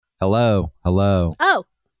Hello. Oh,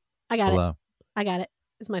 I got Hello. it. I got it.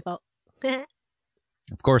 It's my fault.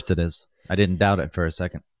 Of course it is. I didn't doubt it for a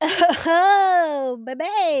second. Oh,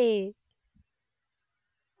 baby.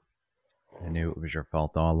 I knew it was your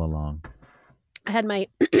fault all along. I had my,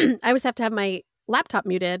 I always have to have my laptop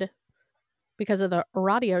muted because of the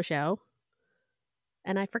radio show.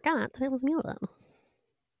 And I forgot that it was muted.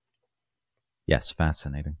 Yes,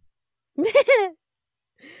 fascinating.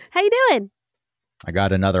 How you doing? I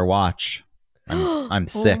got another watch. I'm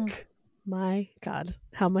sick. My God.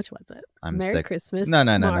 How much was it? I'm Merry sick. Christmas, No.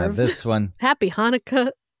 Marv. This one. Happy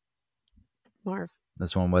Hanukkah, Marv.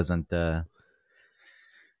 This one wasn't. Well,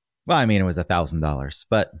 I mean, it was $1,000.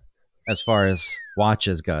 But as far as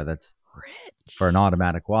watches go, that's Rich. for an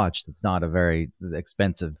automatic watch. That's not a very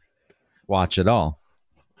expensive watch at all.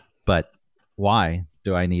 But why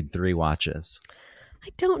do I need 3 watches? I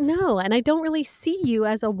don't know. And I don't really see you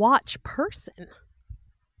as a watch person.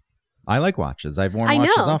 I like watches. I've worn I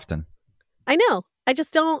watches know. often. I know. I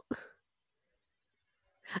just don't.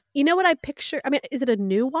 You know what I picture? I mean, is it a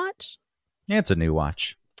new watch? Yeah, it's a new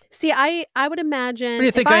watch. See, I would imagine. What do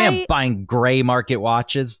you think I am, buying gray market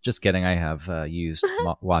watches? Just kidding. I have a used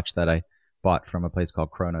watch that I bought from a place called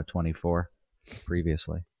Chrono 24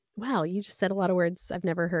 previously. Wow, you just said a lot of words I've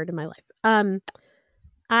never heard in my life.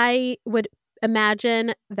 I would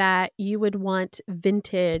imagine that you would want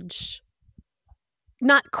vintage,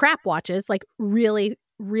 not crap watches, like really,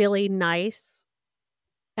 really nice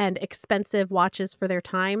and expensive watches for their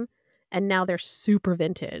time. And now they're super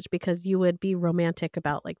vintage because you would be romantic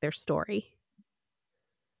about like their story.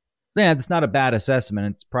 Yeah, it's not a bad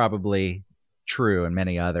assessment. It's probably true in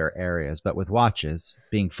many other areas. But with watches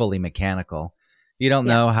being fully mechanical, you don't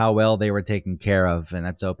know how well they were taken care of. And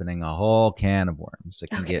that's opening a whole can of worms.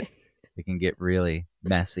 It can get really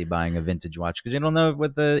messy buying a vintage watch because you don't know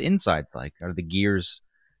what the inside's like. Are the gears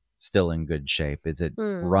still in good shape? Is it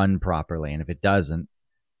run properly? And if it doesn't,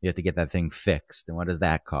 you have to get that thing fixed. And what does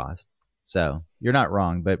that cost? So you're not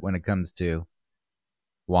wrong. But when it comes to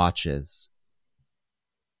watches,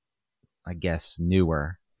 I guess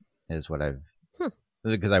newer is what I've,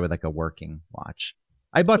 because I would like a working watch.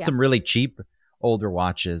 I bought some really cheap older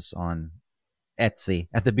watches on Etsy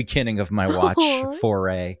at the beginning of my watch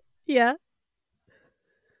foray. Yeah.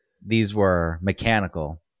 These were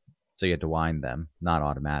mechanical, so you had to wind them, not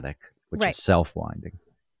automatic, which is self-winding.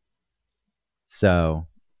 So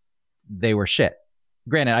they were shit.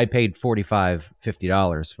 Granted, I paid $45,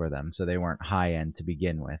 $50 for them, so they weren't high-end to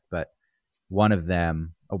begin with. But one of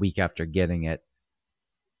them, a week after getting it,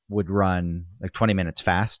 would run like 20 minutes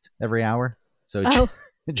fast every hour. So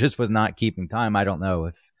it just was not keeping time. I don't know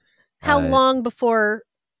if... How long before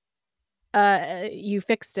you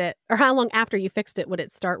fixed it, or how long after you fixed it would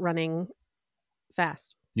it start running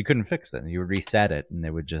fast? You couldn't fix it. You would reset it, and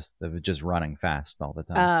it was just running fast all the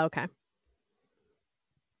time. Oh, okay.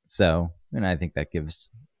 So, and I think that gives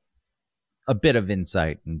a bit of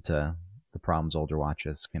insight into the problems older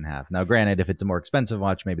watches can have. Now, granted, if it's a more expensive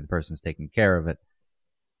watch, maybe the person's taking care of it.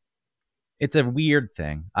 It's a weird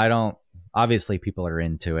thing. Obviously people are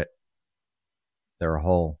into it. There are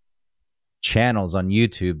whole channels on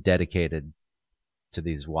YouTube dedicated to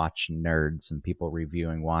these watch nerds and people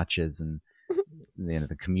reviewing watches, and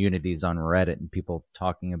the communities on Reddit and people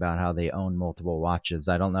talking about how they own multiple watches.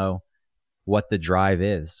 I don't know what the drive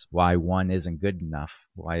is, why one isn't good enough.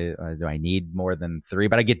 Why do I need more than 3?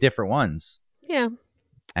 But I get different ones. Yeah.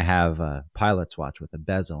 I have a pilot's watch with a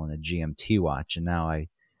bezel and a GMT watch, and now I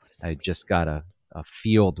just got a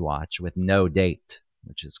field watch with no date,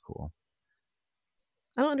 which is cool.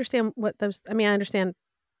 I don't understand what those... I mean, I understand,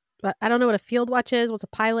 but I don't know what a field watch is. What's a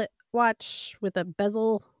pilot watch with a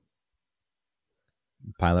bezel?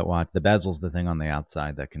 Pilot watch. The bezel's the thing on the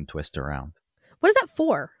outside that can twist around. What is that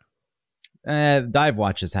for? Dive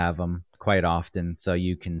watches have them quite often, so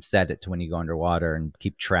you can set it to when you go underwater and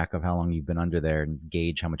keep track of how long you've been under there and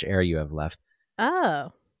gauge how much air you have left.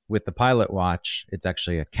 Oh. With the pilot watch, it's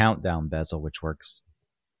actually a countdown bezel, which works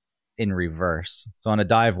in reverse. So on a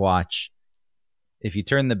dive watch, if you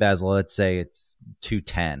turn the bezel, let's say it's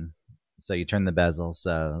 2:10. So you turn the bezel,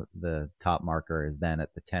 so the top marker is then at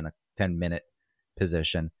the 10-minute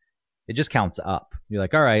position. It just counts up. You're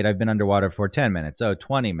like, all right, I've been underwater for 10 minutes. Oh,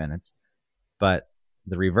 20 minutes. But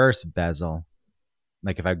the reverse bezel,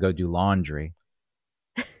 like if I go do laundry,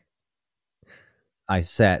 I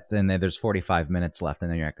set, and then there's 45 minutes left.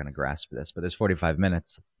 And then you're not going to grasp this, but there's 45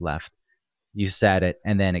 minutes left. You set it,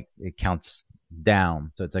 and then it counts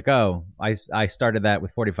down. So it's like, oh, I started that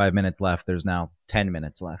with 45 minutes left. There's now 10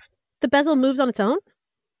 minutes left. The bezel moves on its own?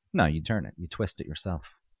 No, you turn it. You twist it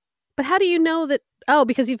yourself. But how do you know that? Oh,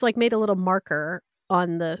 because you've like made a little marker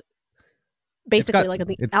on the basically like on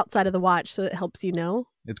the outside of the watch, so it helps you know.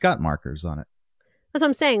 It's got markers on it. That's what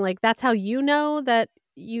I'm saying. Like, that's how you know that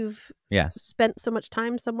you've Yes. spent so much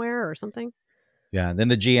time somewhere or something. Yeah. And then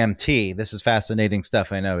the GMT. This is fascinating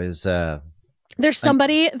stuff. I know is there's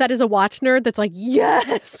somebody that is a watch nerd that's like,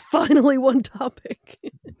 yes, finally one topic.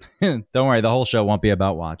 Don't worry, the whole show won't be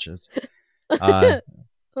about watches. Oh,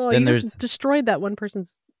 then you just destroyed that one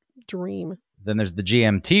person's dream. Then there's the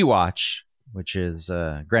GMT watch, which is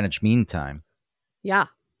Greenwich Mean Time. Yeah.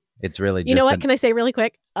 It's really just... You know what? Can I say really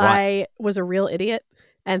quick? What? I was a real idiot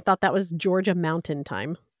and thought that was Georgia Mountain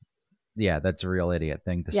Time. Yeah, that's a real idiot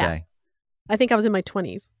thing to say. I think I was in my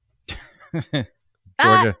 20s.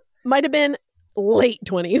 Georgia. Might have been late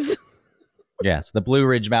 20s. Yes, the Blue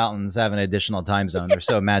Ridge Mountains have an additional time zone. They're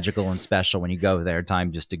so magical and special. When you go there,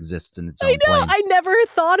 time just exists in its own plane. I never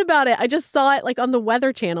thought about it. I just saw it like on the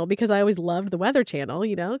Weather Channel because I always loved the Weather Channel,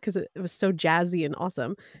 you know, because it was so jazzy and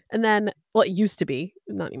awesome. And then, well, it used to be,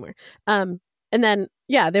 not anymore. And then,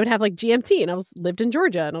 yeah, they would have like GMT, and I lived in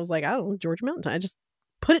Georgia, and I was like, I don't know, Georgia Mountain Time. I just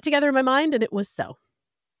put it together in my mind, and it was so.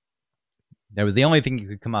 That was the only thing you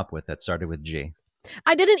could come up with that started with G.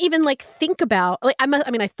 I didn't even like think about, like,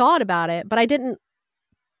 I thought about it, but I didn't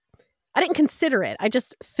consider it. I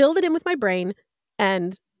just filled it in with my brain,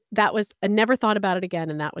 and I never thought about it again,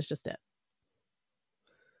 and that was just it.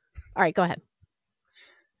 All right, go ahead.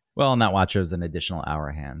 Well, and that watch shows an additional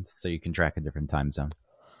hour hand, so you can track a different time zone.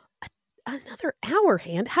 Another hour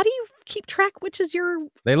hand? How do you keep track which is your...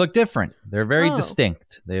 They look different. They're very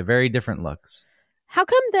distinct. They have very different looks. How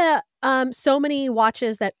come the so many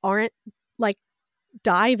watches that aren't like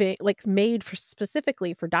diving, like made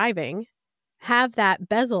specifically for diving, have that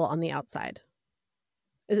bezel on the outside?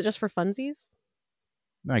 Is it just for funsies?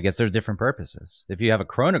 No, I guess there's different purposes. If you have a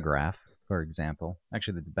chronograph, for example,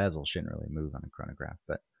 actually the bezel shouldn't really move on a chronograph,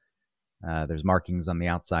 but there's markings on the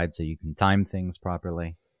outside so you can time things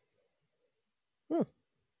properly.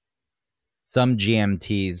 Some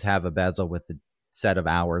GMTs have a bezel with a set of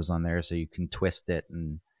hours on there so you can twist it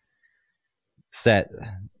and set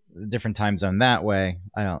a different time zone that way.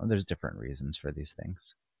 There's different reasons for these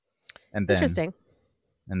things. And then, interesting.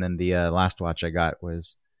 And then the last watch I got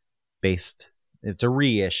was based, it's a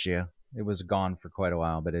reissue. It was gone for quite a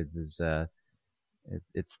while, but it was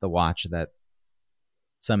it's the watch that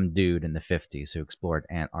some dude in the 50s who explored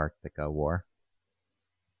Antarctica wore.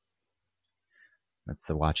 That's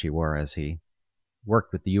the watch he wore as he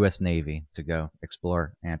worked with the U.S. Navy to go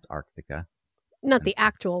explore Antarctica. Not the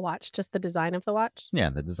actual watch, just the design of the watch?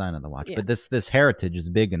 Yeah, the design of the watch. Yeah. But this heritage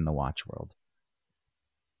is big in the watch world.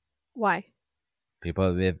 Why?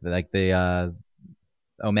 People like the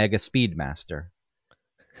Omega Speedmaster,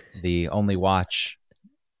 the only watch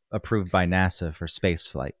approved by NASA for space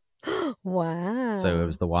flight. Wow. So it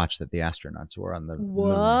was the watch that the astronauts wore on the Whoa.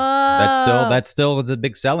 moon. That still is a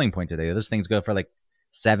big selling point today. Those things go for like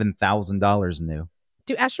 $7,000 new.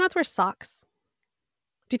 Do astronauts wear socks?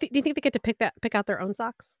 Do you think they get to pick out their own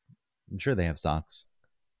socks? I'm sure they have socks.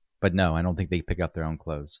 But no, I don't think they pick out their own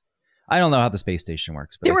clothes. I don't know how the space station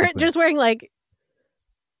works. But they were just wearing like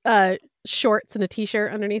shorts and a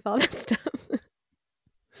t-shirt underneath all that stuff.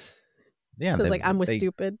 Yeah. So it's like, I'm with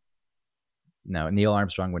stupid. No, Neil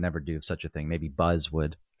Armstrong would never do such a thing. Maybe Buzz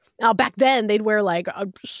would. Oh, back then they'd wear like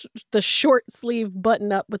the short sleeve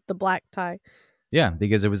button up with the black tie. Yeah,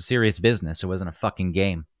 because it was serious business. It wasn't a fucking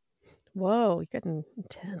game. Whoa, you're getting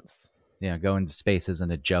intense. Yeah, going to space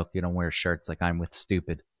isn't a joke. You don't wear shirts like I'm with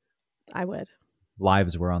stupid. I would.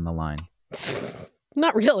 Lives were on the line.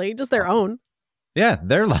 Not really, just their own. Yeah,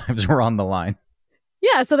 their lives were on the line.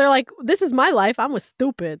 Yeah, so they're like, this is my life. I'm with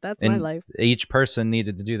stupid. That's my life. Each person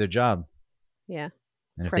needed to do their job. Yeah.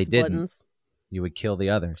 And press if they didn't, buttons. You would kill the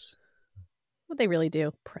others. What they really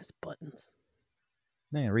do, press buttons.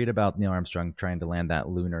 Yeah, read about Neil Armstrong trying to land that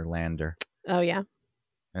lunar lander. Oh, yeah.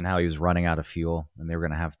 And how he was running out of fuel and they were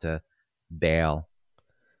going to have to bail.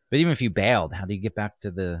 But even if you bailed, how do you get back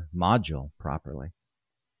to the module properly?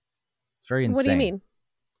 It's very insane. What do you mean?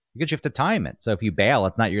 Because you have to time it. So if you bail,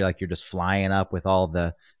 it's not you're just flying up with all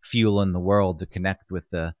the fuel in the world to connect with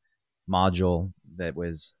the module that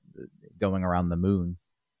was going around the moon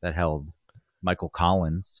that held Michael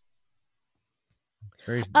Collins. It's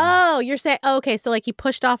very... Oh, you're saying, okay, so like he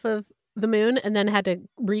pushed off of the moon and then had to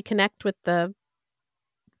reconnect with the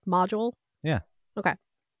module? Yeah. Okay.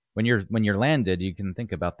 When you're landed, you can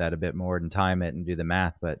think about that a bit more and time it and do the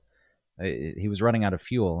math, but he was running out of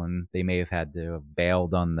fuel and they may have had to have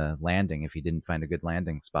bailed on the landing if he didn't find a good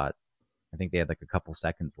landing spot. I think they had like a couple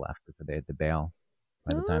seconds left before they had to bail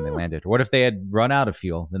by the time they landed. Or what if they had run out of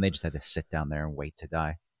fuel? Then they just had to sit down there and wait to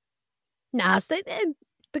die. Nah, so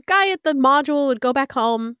the guy at the module would go back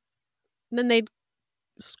home And then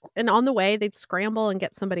and on the way, they'd scramble and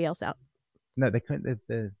get somebody else out. No, they couldn't.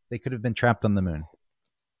 They could have been trapped on the moon.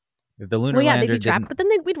 If the lunar Well, yeah, lander they'd be trapped, but then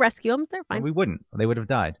we'd rescue them. They're fine. we wouldn't. They would have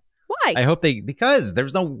died. Why? I hope because there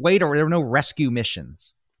was no way there were no rescue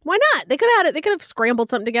missions. Why not? They could have had it. They could have scrambled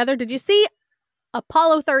something together. Did you see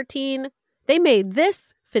Apollo 13? They made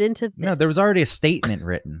this fit into this. No, there was already a statement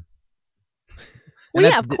written. Well,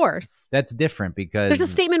 yeah, of course. That's different because there's a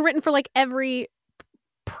statement written for like every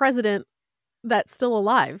president that's still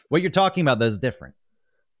alive. What you're talking about, though, is different.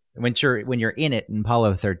 When you're in it in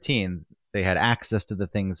Apollo 13, they had access to the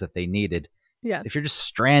things that they needed. Yeah. If you're just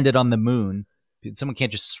stranded on the moon, someone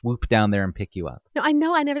can't just swoop down there and pick you up. No, I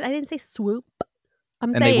know. I didn't say swoop.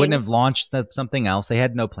 And they wouldn't have launched something else. They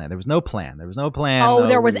had no plan. There was no plan. Oh,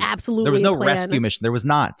 there was absolutely there was no a plan. rescue mission. There was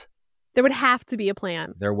not. There would have to be a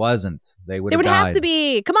plan. There wasn't. They would. There would died. have to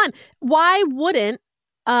be. Come on. Why wouldn't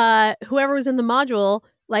whoever was in the module,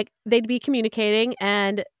 like, they'd be communicating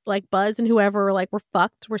and like Buzz and whoever were like, we're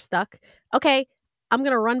fucked. We're stuck. Okay, I'm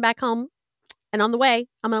gonna run back home, and on the way,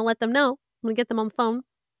 I'm gonna let them know. I'm gonna get them on the phone.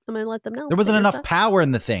 I'm gonna let them know. There wasn't enough power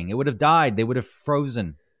in the thing. It would have died. They would have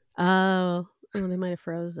frozen. Oh, they might have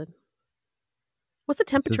frozen. What's the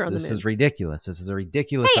temperature on the moon? This is ridiculous. This is a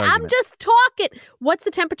ridiculous I'm argument. just talking. What's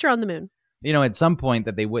the temperature on the moon? You know, at some point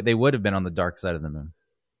that they would have been on the dark side of the moon.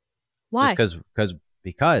 Why?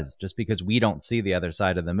 Just because we don't see the other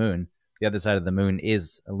side of the moon. The other side of the moon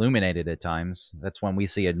is illuminated at times. That's when we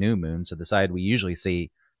see a new moon. So the side we usually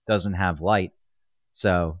see doesn't have light.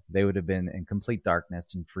 So they would have been in complete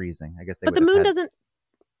darkness and freezing. I guess they. But the moon doesn't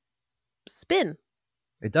spin.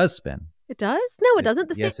 It does spin. It does? No, it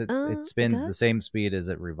doesn't. It spins the same speed as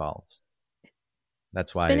it revolves.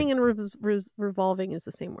 That's why spinning and revolving is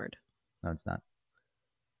the same word. No, it's not.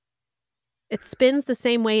 It spins the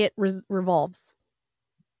same way it revolves.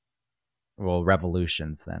 Well,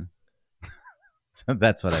 revolutions then. So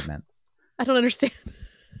that's what I meant. I don't understand.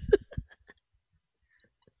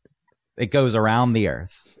 It goes around the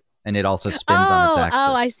Earth, and it also spins on its axis.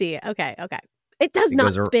 Oh, I see. Okay. It does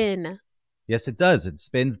not spin. Yes, it does. It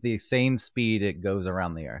spins the same speed it goes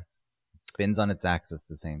around the Earth. It spins on its axis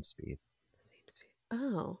the same speed.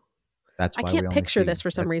 Oh. That's why I can't picture this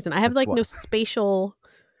for some reason. I have like no spatial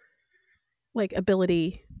like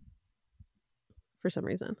ability for some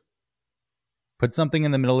reason. Put something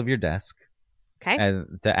in the middle of your desk. Okay.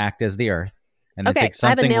 To act as the Earth. And then take I have a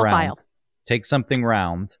something nail round. file. Take something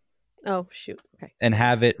round. Oh, shoot. Okay. And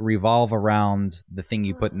have it revolve around the thing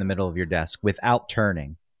you put in the middle of your desk without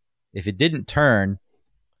turning. If it didn't turn,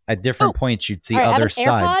 at different points you'd see other sides.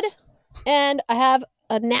 I have an AirPod and I have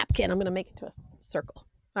a napkin. I'm going to make it to a circle.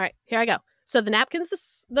 All right, here I go. So the napkin's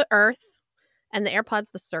the Earth, and the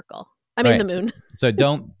AirPod's the circle. I mean, the moon. So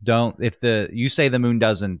don't. If you say the moon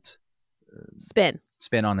doesn't spin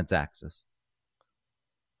on its axis.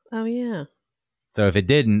 Oh yeah. So if it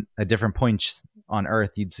didn't, at different points on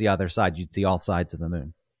Earth, you'd see other sides. You'd see all sides of the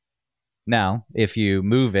moon. Now, if you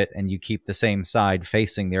move it and you keep the same side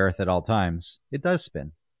facing the Earth at all times, it does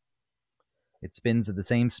spin. It spins at the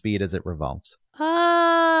same speed as it revolves.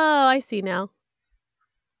 Oh, I see now.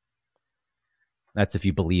 That's if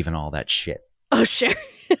you believe in all that shit. Oh, sure.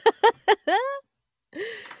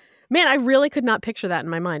 Man, I really could not picture that in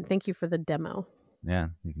my mind. Thank you for the demo. Yeah,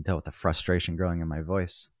 you can tell with the frustration growing in my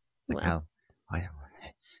voice. It's like, how could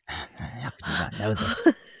you not know this?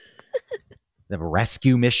 The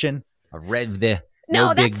rescue mission? No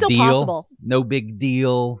that's big still deal. Possible. No big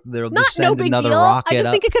deal. They'll Not just send no big another deal. rocket I just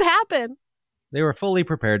up. think it could happen. They were fully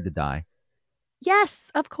prepared to die.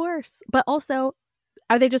 Yes, of course. But also,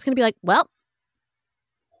 are they just going to be like, well,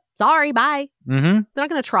 sorry, bye. Mm-hmm. They're not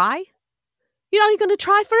going to try? You're not going to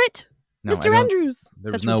try for it? No, Mr. Andrews.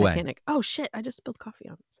 There That's was no from way. Titanic. Oh, shit. I just spilled coffee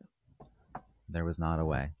on it. So. There was not a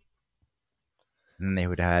way. And they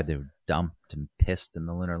would have had to dumped and pissed in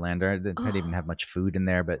the lunar lander. They didn't even have much food in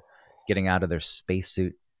there, but getting out of their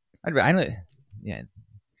spacesuit. I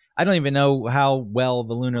don't even know how well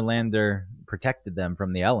the lunar lander protected them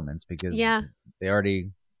from the elements because they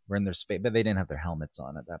already were in their space, but they didn't have their helmets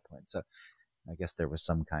on at that point. So I guess there was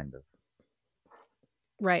some kind of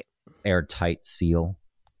airtight seal.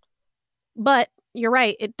 But you're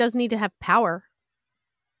right. It does need to have power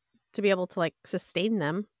to be able to like sustain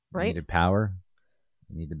them, right? It needed power.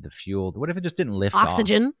 It needed the fuel. What if it just didn't lift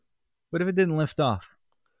Oxygen? off? What if it didn't lift off?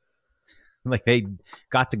 Like they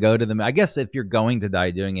got to go to the moon. I guess if you're going to die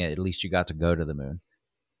doing it, at least you got to go to the moon.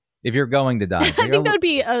 If you're going to die. I think that would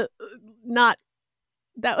be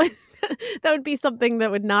that would be something that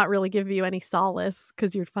would not really give you any solace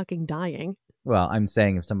because you're fucking dying. Well, I'm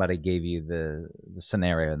saying if somebody gave you the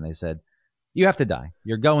scenario and they said, You have to die.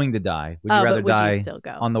 You're going to die. Would you Oh, rather but would you die still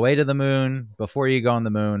go? on the way to the moon, before you go on the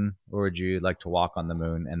moon, or would you like to walk on the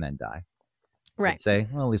moon and then die? Right. I'd say,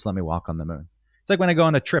 well, at least let me walk on the moon. It's like when I go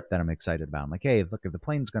on a trip that I'm excited about. I'm like, hey, look, if the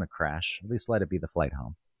plane's going to crash, at least let it be the flight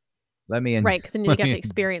home. Let me Right, because then you get to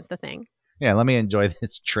experience the thing. Yeah, let me enjoy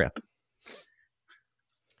this trip.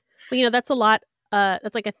 Well, you know, that's a lot.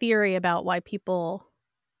 That's like a theory about why people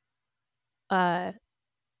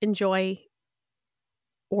enjoy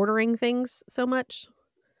ordering things so much,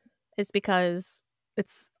 is because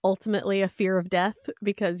it's ultimately a fear of death,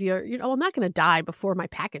 because I'm not going to die before my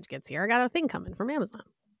package gets here. I got a thing coming from Amazon.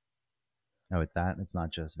 Oh, it's that. It's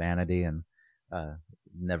not just vanity and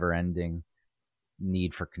never-ending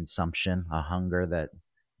need for consumption, a hunger that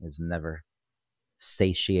is never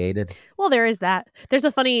satiated. Well, there is that. There's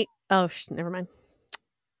a funny. Oh, never mind.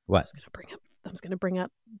 What? I was going to bring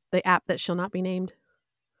up the app that shall not be named.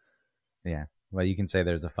 Yeah. Well, you can say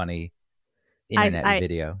there's a funny internet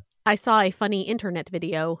video. I saw a funny internet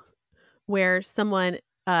video where someone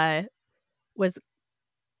was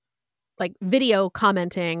like video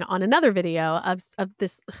commenting on another video of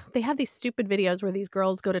this. They have these stupid videos where these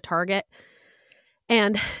girls go to Target,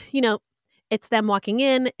 and you know, it's them walking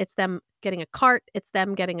in, it's them getting a cart, it's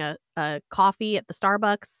them getting a coffee at the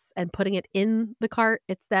Starbucks and putting it in the cart,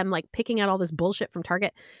 it's them like picking out all this bullshit from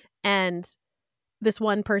Target, and this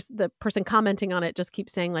one person, the person commenting on it, just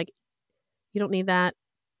keeps saying like, you don't need that.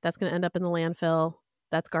 That's going to end up in the landfill.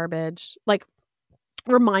 That's garbage. Like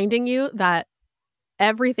reminding you that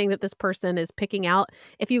everything that this person is picking out,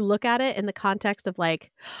 if you look at it in the context of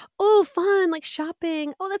like, oh, fun, like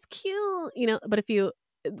shopping. Oh, that's cute. You know, but if you,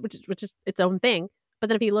 which is its own thing. But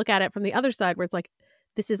then if you look at it from the other side where it's like,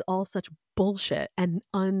 this is all such bullshit and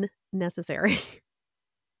unnecessary.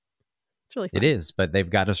 It's really fun. It is, but they've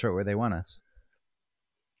got us right where they want us.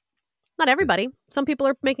 Not everybody. Some people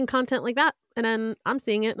are making content like that. And then I'm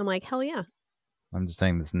seeing it and I'm like, hell yeah. I'm just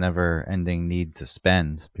saying this never-ending need to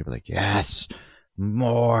spend. People are like, yes,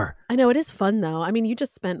 more. I know, it is fun though. I mean, you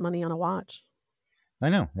just spent money on a watch. I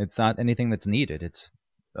know. It's not anything that's needed. It's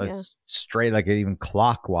straight, like even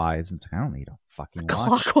clockwise. It's like, I don't need a fucking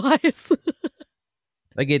watch. Clockwise.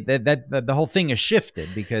 Like that the whole thing is shifted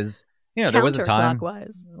because, you know, there was a time.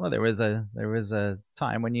 Well, there was a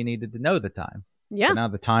time when you needed to know the time. Yeah. But now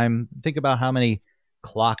the time, think about how many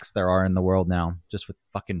clocks there are in the world now, just with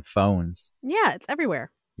fucking phones. Yeah, it's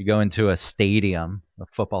everywhere. You go into a stadium, a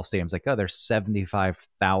football stadium, it's like, oh, there's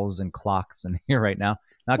 75,000 clocks in here right now.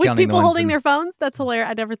 Not with counting people holding their phones? That's hilarious.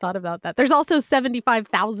 I never thought about that. There's also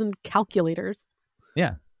 75,000 calculators.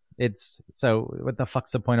 Yeah. It's so what the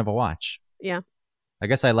fuck's the point of a watch? Yeah. I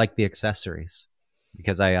guess I like the accessories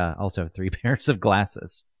because I also have 3 pairs of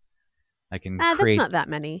glasses. I can create. That's not that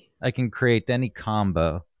many. I can create any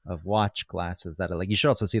combo of watch glasses that I like. You should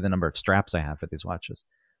also see the number of straps I have for these watches.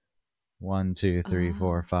 1, 2, 3,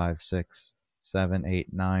 4, 5, 6, 7,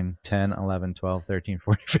 8, 9, 10, 11, 12, 13,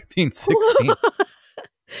 14, 15, 16.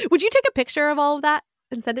 Would you take a picture of all of that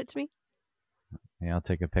and send it to me? Yeah, I'll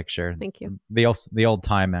take a picture. Thank you. The old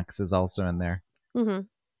Timex is also in there. Mm-hmm.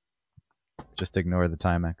 Just ignore the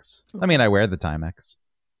Timex. Okay. I mean, I wear the Timex.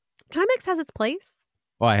 Timex has its place.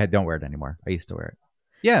 Well, I don't wear it anymore. I used to wear it.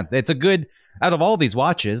 Yeah, it's a good, out of all these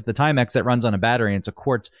watches, the Timex that runs on a battery, and it's a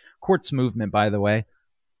quartz movement, by the way.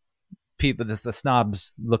 People, the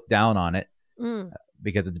snobs look down on it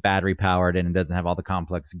because it's battery powered and it doesn't have all the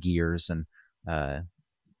complex gears, and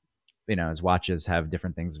you know, as watches have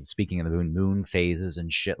different things. Speaking of the moon phases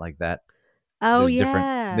and shit like that. Oh,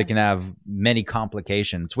 yeah. They can have many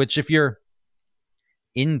complications, which if you're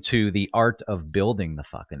into the art of building the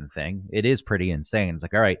fucking thing, it is pretty insane. It's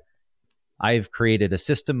like, all right, I've created a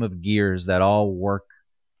system of gears that all work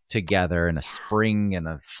together, and a spring and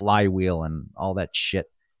a flywheel and all that shit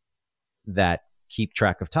that keep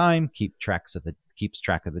track of time, keeps track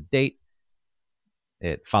of the date.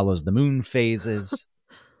 It follows the moon phases.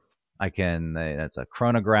 That's a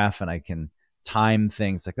chronograph, and I can time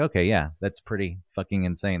things. Like, okay, yeah, that's pretty fucking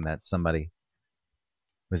insane that somebody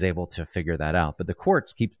was able to figure that out. But the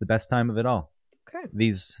quartz keeps the best time of it all. Okay.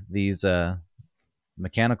 These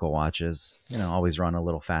mechanical watches, you know, always run a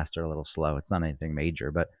little faster, a little slow. It's not anything major,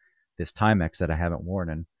 but this Timex that I haven't worn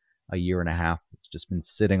in a year and a half, it's just been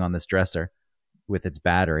sitting on this dresser with its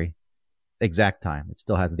battery. Exact time. It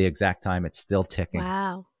still has the exact time. It's still ticking.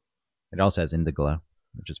 Wow. It also has Indiglow,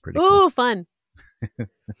 which is pretty cool. Ooh, fun.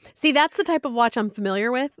 See, that's the type of watch I'm familiar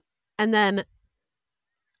with. And then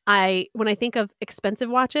when I think of expensive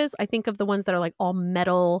watches, I think of the ones that are like all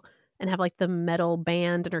metal and have like the metal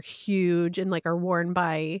band and are huge and like are worn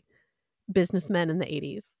by businessmen in the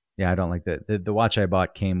 80s. Yeah, I don't like that. The watch I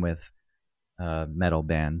bought came with metal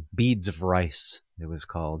band. Beads of Rice, it was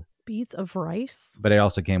called. Beads of Rice? But it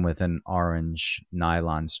also came with an orange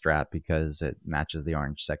nylon strap because it matches the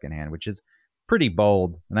orange second hand, which is pretty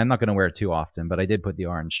bold. And I'm not going to wear it too often, but I did put the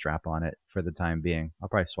orange strap on it for the time being. I'll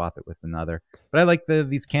probably swap it with another. But I like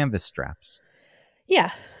these canvas straps.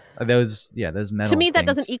 Yeah. Those metal To me, that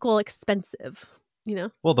things. doesn't equal expensive,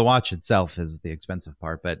 Well, the watch itself is the expensive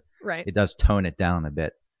part, but Right. it does tone it down a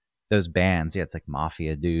bit. Those bands, it's like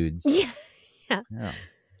mafia dudes. Yeah. Yeah.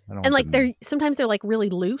 And like sometimes they're like really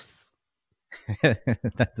loose.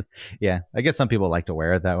 I guess some people like to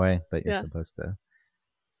wear it that way, but you're supposed to.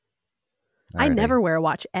 I never wear a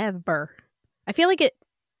watch ever. I feel like it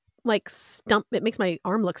makes my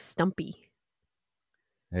arm look stumpy.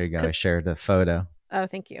 There you go. I shared a photo. Oh,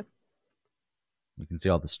 thank you. You can see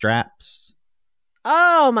all the straps.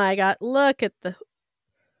 Oh my God. Look at the.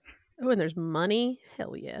 Oh, and there's money.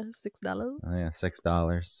 Hell yeah. $6. Oh yeah,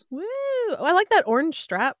 $6. Woo. Oh, I like that orange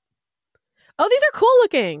strap. Oh, these are cool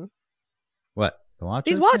looking. What? The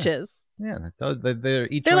watches? These watches. Yeah,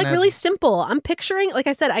 they're like really simple. I'm picturing, like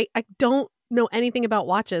I said, I don't know anything about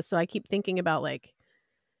watches, so I keep thinking about like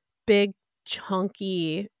big,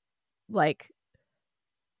 chunky, like,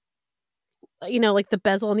 like the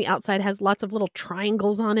bezel on the outside has lots of little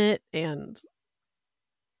triangles on it, and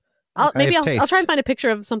I'll try and find a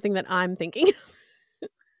picture of something that I'm thinking.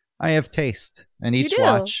 I have taste, and each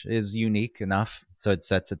watch is unique enough so it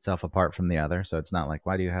sets itself apart from the other. So it's not like,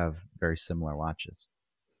 why do you have very similar watches?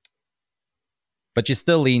 But you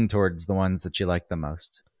still lean towards the ones that you like the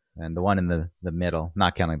most. And the one in the middle,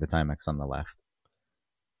 not counting the Timex on the left,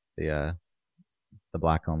 the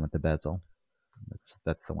black one with the bezel.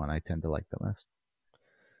 That's the one I tend to like the most.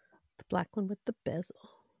 The black one with the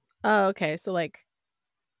bezel. Oh, okay. So like,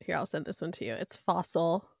 here, I'll send this one to you. It's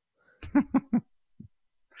Fossil.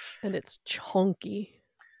 And it's chunky.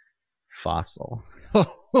 Fossil. Who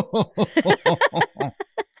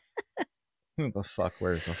the fuck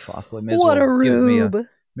wears a Fossil? What a rube.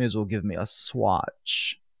 May as well give me a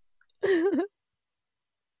Swatch. All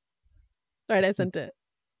right, I sent it.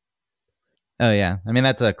 Oh, yeah. I mean,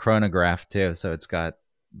 that's a chronograph, too, so it's got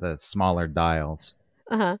the smaller dials.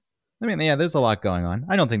 Uh-huh. I mean, yeah, there's a lot going on.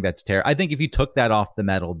 I don't think that's terrible. I think if you took that off the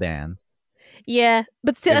metal band... Yeah,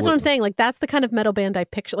 but see, that's what I'm saying. Like, that's the kind of metal band I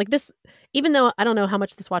picture. Like this, even though I don't know how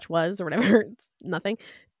much this watch was or whatever, it's nothing.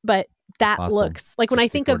 But that looks like, when I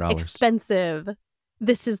think of expensive,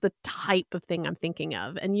 this is the type of thing I'm thinking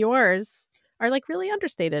of. And yours are like really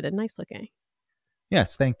understated and nice looking.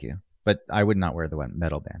 Yes, thank you. But I would not wear the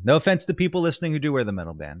metal band. No offense to people listening who do wear the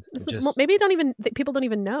metal band. Maybe people don't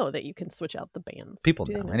even know that you can switch out the bands. People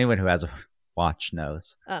know. Anyone who has a watch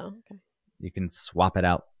knows. Oh, okay. You can swap it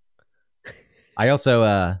out. I also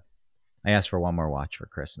I asked for one more watch for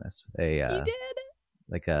Christmas. You did?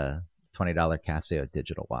 Like a $20 Casio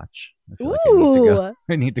digital watch. I feel Ooh. like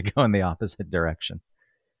I need to go in the opposite direction.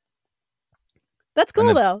 That's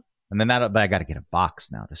cool, though. And then but I got to get a box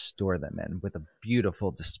now to store them in with a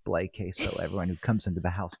beautiful display case so everyone who comes into the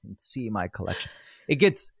house can see my collection.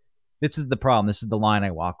 This is the problem. This is the line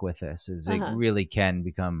I walk with this, is it really can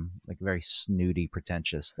become like a very snooty,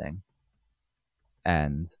 pretentious thing.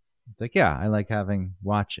 And it's like, yeah, I like having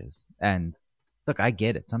watches. And look, I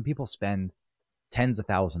get it. Some people spend tens of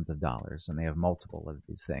thousands of dollars and they have multiple of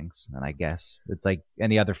these things. And I guess it's like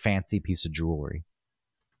any other fancy piece of jewelry.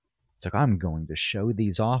 It's like, I'm going to show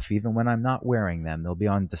these off even when I'm not wearing them. They'll be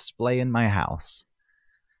on display in my house.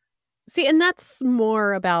 See, and that's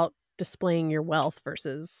more about displaying your wealth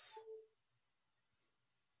versus,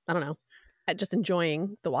 I don't know, just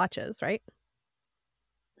enjoying the watches, right?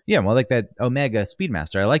 Yeah, well, like that Omega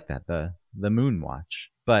Speedmaster, I like that, the moon watch,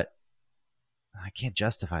 but I can't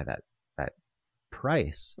justify that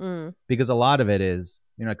price because a lot of it is,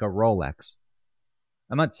 like a Rolex.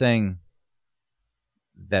 I'm not saying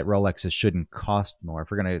that Rolexes shouldn't cost more.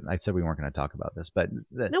 I said we weren't gonna talk about this, but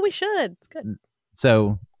no, we should. It's good.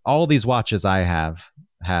 So all these watches I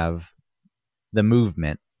have the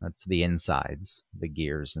movement. That's the insides, the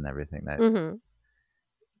gears, and everything that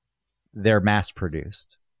they're mass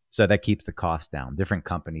produced. So that keeps the cost down. Different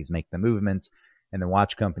companies make the movements, and the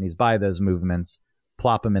watch companies buy those movements,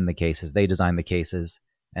 plop them in the cases. They design the cases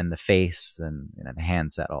and the face and the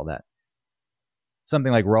handset, all that.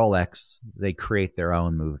 Something like Rolex, they create their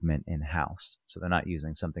own movement in-house. So they're not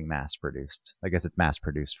using something mass-produced. I guess it's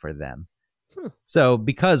mass-produced for them. So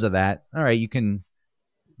because of that, all right, you can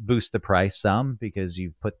boost the price some because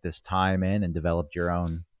you've put this time in and developed your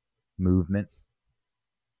own movement.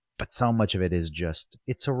 But so much of it is just,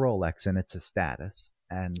 it's a Rolex and it's a status.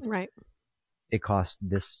 And it costs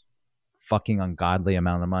this fucking ungodly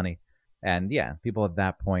amount of money. And yeah, people at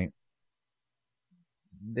that point,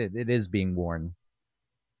 it is being worn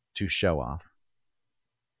to show off.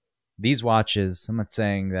 These watches, I'm not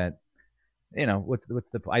saying that,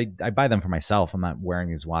 I buy them for myself. I'm not wearing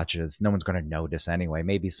these watches. No one's going to notice anyway.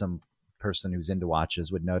 Maybe some person who's into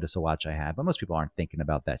watches would notice a watch I have, but most people aren't thinking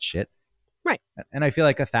about that shit. Right. And I feel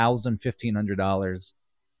like $1,000, $1,500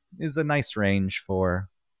 is a nice range for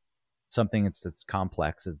something that's as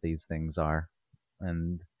complex as these things are,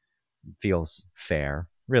 and feels fair.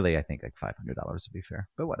 Really, I think like $500 would be fair,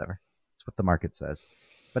 but whatever. It's what the market says.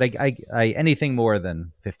 But I anything more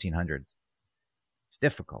than 1,500, it's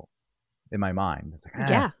difficult in my mind. It's like,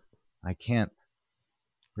 yeah, I can't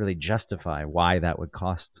really justify why that would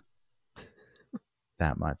cost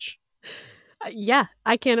that much. Yeah,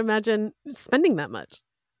 I can't imagine spending that much.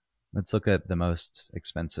 Let's look at the most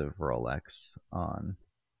expensive Rolex on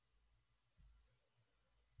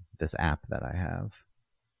this app that I have.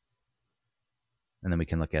 And then we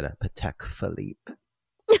can look at a Patek Philippe.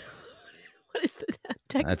 What is the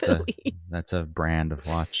Patek Philippe? That's a brand of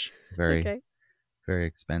watch. Very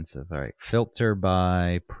expensive. All right. Filter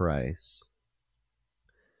by price.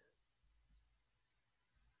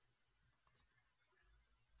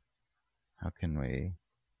 How can we...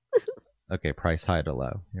 Okay, price high to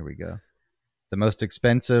low. Here we go. The most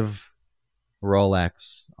expensive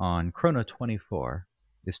Rolex on Chrono 24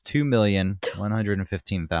 is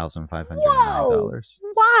 $2,115,509.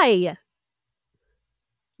 Why?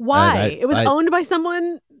 Why? It was owned by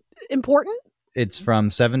someone important? It's from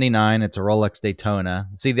 79. It's a Rolex Daytona.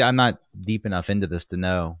 See, I'm not deep enough into this to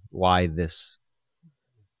know why this...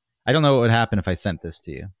 I don't know what would happen if I sent this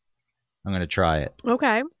to you. I'm going to try it.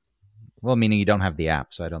 Okay. Well, meaning you don't have the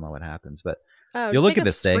app, so I don't know what happens. But you'll look at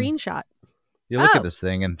this thing. Screenshot. You look at this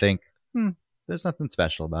thing and think, there's nothing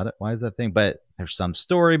special about it. Why is that thing? But there's some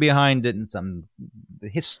story behind it and some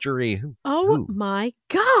history. My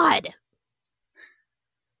God.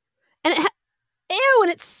 And ew,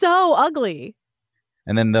 and it's so ugly.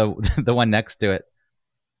 And then the one next to it,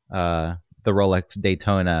 the Rolex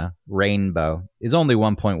Daytona Rainbow, is only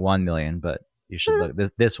 1.1 million, but you should look.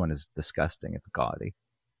 This one is disgusting. It's gaudy.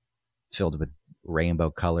 It's filled with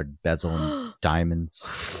rainbow-colored bezel and diamonds.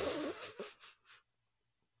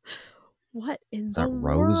 What in is the that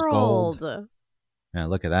rose world? Gold? Yeah,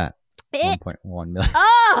 look at that. 1.1 million.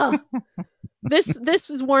 Oh, this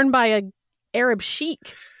was worn by a Arab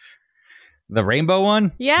sheik. The rainbow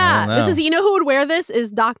one? Yeah, this is. You know who would wear this?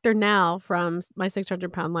 Is Dr. Now from My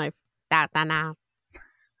 600-Pound Life. Dr. Now.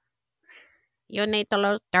 You need to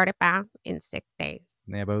lose 30 pounds in 6 days.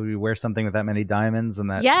 Yeah, but we wear something with that many diamonds and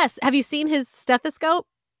that. Yes. Have you seen his stethoscope?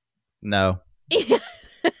 No.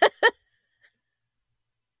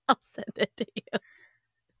 I'll send it to you.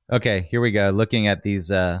 Okay, here we go. Looking at these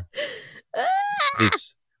Patek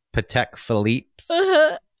Philippe's.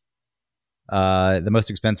 The most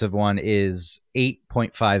expensive one is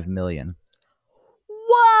 8.5 million.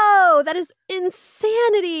 Whoa, that is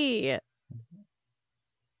insanity.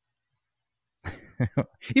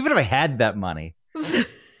 Even if I had that money,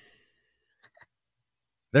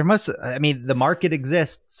 the market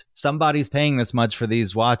exists. Somebody's paying this much for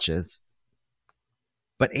these watches.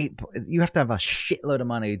 But you have to have a shitload of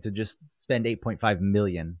money to just spend 8.5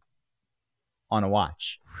 million on a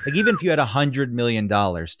watch. Like, even if you had $100 million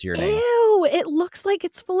to your name. Ew, it looks like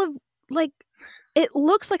it's full of, it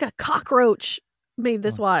looks like a cockroach made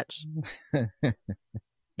this watch.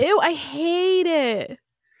 Ew, I hate it.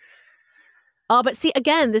 Oh, but see,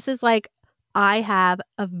 again, this is like, I have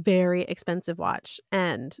a very expensive watch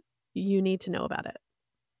and you need to know about it.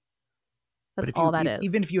 That's all that is.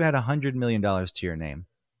 Even if you had $100 million to your name,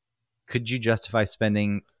 could you justify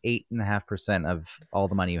spending 8.5% of all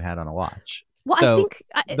the money you had on a watch? Well, so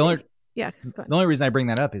I think... the only reason I bring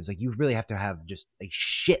that up is like, you really have to have just a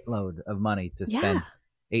shitload of money to spend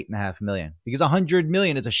 8.5 million, because 100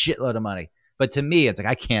 million is a shitload of money. But to me, it's like,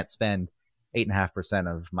 I can't spend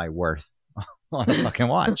 8.5% of my worth on a fucking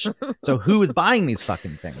watch. So who is buying these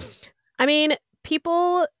fucking things? I mean,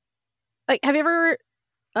 people like, have you ever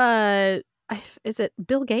is it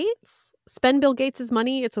Bill Gates? Spend Bill Gates'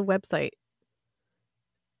 money. It's a website.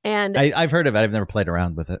 And I've heard of it. I've never played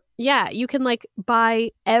around with it. Yeah, you can like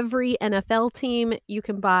buy every NFL team. You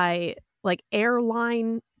can buy like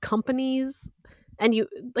airline companies, and you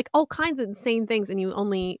like all kinds of insane things, and you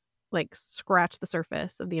only like scratch the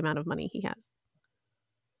surface of the amount of money he has.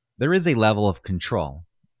 There is a level of control,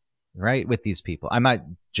 right, with these people. I'm not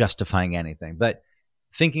justifying anything, but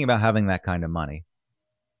thinking about having that kind of money,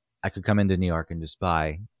 I could come into New York and just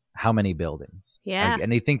buy how many buildings? Yeah. Like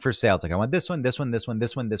anything for sale. It's like, I want this one, this one, this one,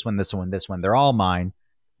 this one, this one, this one, this one. They're all mine.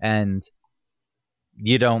 And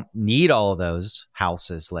you don't need all of those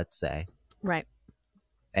houses, let's say. Right.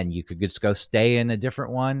 and you could just go stay in a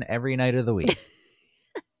different one every night of the week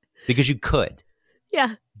because you could.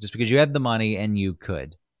 Yeah. Just because you had the money and you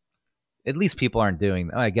could. At least people aren't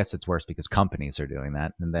doing. I guess it's worse because companies are doing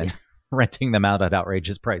that and then renting them out at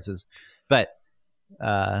outrageous prices. But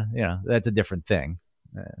that's a different thing.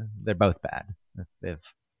 They're both bad.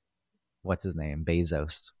 If what's his name,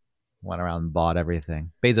 Bezos, went around and bought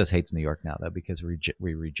everything. Bezos hates New York now though because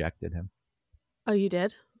we rejected him. Oh, you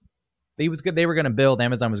did? He was good. They were going to build.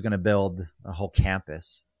 Amazon was going to build a whole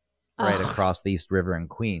campus right across the East River in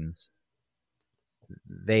Queens.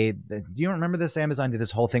 Do you remember this? Amazon did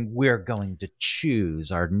this whole thing. We're going to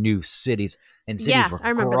choose our new cities, and cities were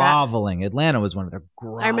groveling. That. Atlanta was one of their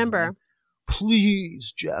groveling. I remember.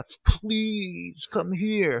 Please, Jeff, please come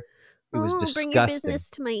here. It was disgusting. Bring your business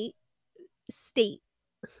to my state.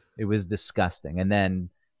 It was disgusting. And then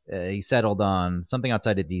he settled on something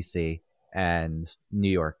outside of DC and New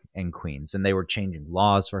York and Queens, and they were changing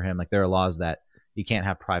laws for him. Like there are laws that you can't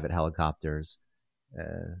have private helicopters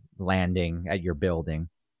landing at your building.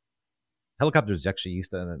 Helicopters actually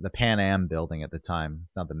used to the Pan Am building at the time.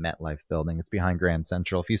 It's not the MetLife building. It's behind Grand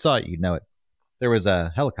Central. If you saw it, you'd know it. There was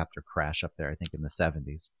a helicopter crash up there, I think, in the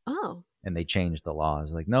 70s. Oh. And they changed the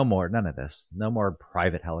laws. Like, no more, none of this. No more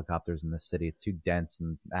private helicopters in the city. It's too dense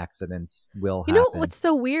and accidents will happen. You know what's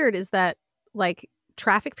so weird is that, like,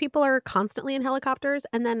 traffic people are constantly in helicopters,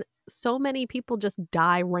 and then so many people just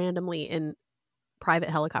die randomly in private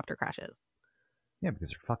helicopter crashes. Yeah, because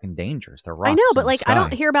they're fucking dangerous. They're rocks. I know, but like I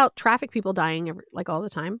don't hear about traffic people dying like all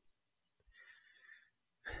the time.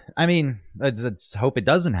 I mean, let's hope it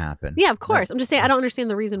doesn't happen. Yeah, of course. I'm just saying I don't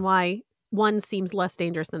understand the reason why one seems less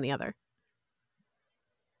dangerous than the other.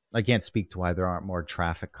 I can't speak to why there aren't more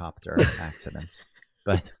traffic copter accidents,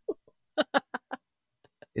 but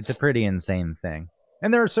it's a pretty insane thing.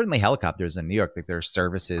 And there are certainly helicopters in New York. Like there are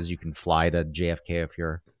services you can fly to JFK if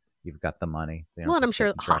you've got the money. So well, and I'm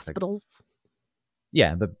sure hospitals.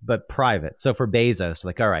 Yeah, but private. So for Bezos,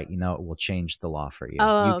 like, all right, we'll change the law for you.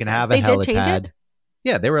 Oh, you can have a helipad. Did change it?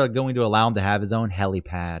 Yeah, they were going to allow him to have his own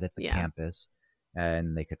helipad at the campus,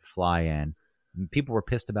 and they could fly in. And people were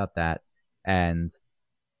pissed about that. And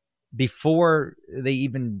before they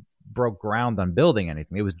even broke ground on building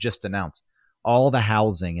anything, it was just announced. All the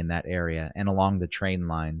housing in that area and along the train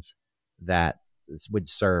lines that would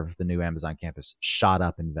serve the new Amazon campus shot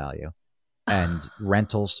up in value, and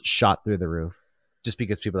rentals shot through the roof. Just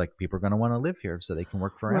because people are going to want to live here so they can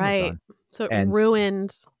work for Amazon. So it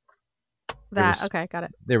ruined that. Okay, got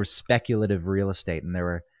it. There was speculative real estate, and there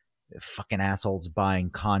were fucking assholes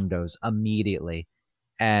buying condos immediately.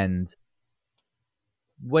 And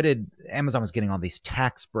Amazon was getting all these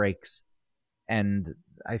tax breaks, and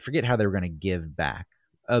I forget how they were going to give back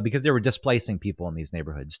because they were displacing people in these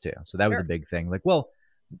neighborhoods too. So that was a big thing. Like, well,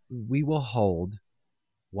 we will hold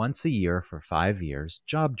once a year for 5 years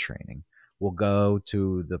job training. We'll go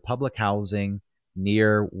to the public housing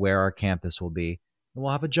near where our campus will be, and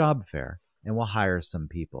we'll have a job fair, and we'll hire some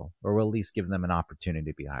people, or we'll at least give them an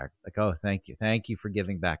opportunity to be hired. Like, oh, thank you. Thank you for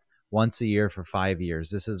giving back once a year for 5 years.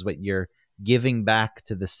 This is what you're giving back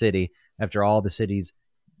to the city after all the city's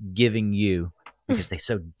giving you because they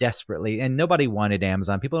so desperately, and nobody wanted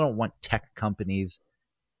Amazon. People don't want tech companies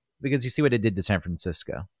because you see what it did to San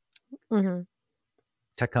Francisco. Mm-hmm.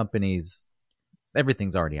 Tech companies,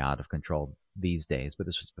 everything's already out of control these days, but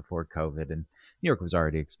this was before COVID and New York was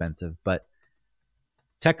already expensive. But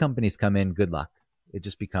tech companies come in, good luck. It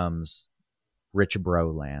just becomes rich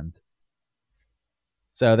bro land.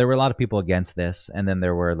 So there were a lot of people against this, and then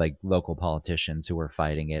there were like local politicians who were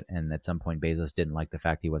fighting it, and at some point Bezos didn't like the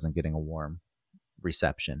fact he wasn't getting a warm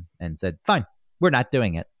reception and said, fine, we're not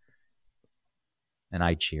doing it. And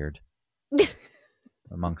I cheered.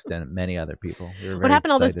 Amongst many other people. We what happened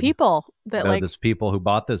to all those people that those people who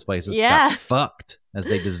bought those places got fucked as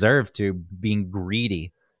they deserve to, being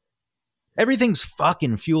greedy. Everything's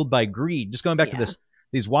fucking fueled by greed. Just going back to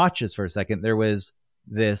these watches for a second, there was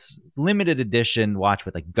this limited edition watch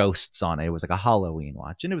with like ghosts on it. It was like a Halloween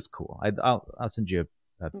watch, and it was cool. I'll send you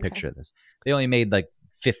a picture of this. They only made like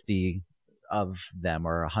 50 of them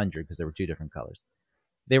or 100 because there were two different colors.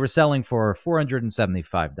 They were selling for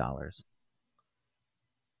 $475.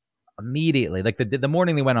 Immediately, like the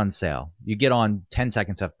morning they went on sale, you get on 10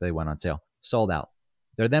 seconds after they went on sale, sold out.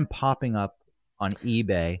 They're then popping up on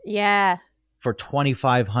eBay for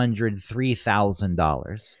 $2,500,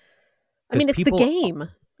 $3,000. I mean, it's the game,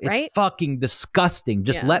 right? It's fucking disgusting.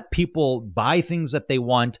 Just let people buy things that they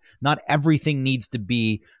want. Not everything needs to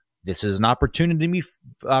be, this is an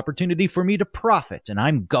opportunity for me to profit, and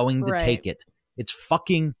I'm going to take it. It's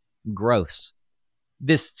fucking gross.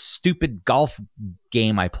 This stupid golf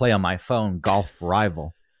game I play on my phone, Golf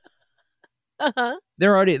Rival, Uh-huh.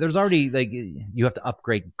 There's already like you have to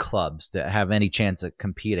upgrade clubs to have any chance at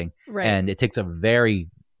competing, Right. and it takes a very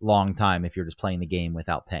long time if you're just playing the game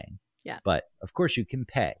without paying. Yeah. But of course you can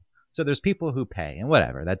pay. So there's people who pay, and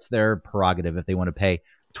whatever, that's their prerogative if they want to pay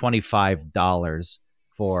 $25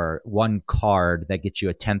 for one card that gets you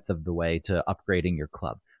a tenth of the way to upgrading your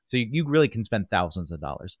club. So you really can spend thousands of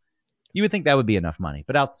dollars. You would think that would be enough money.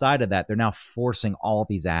 But outside of that, they're now forcing all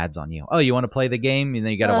these ads on you. Oh, you want to play the game? And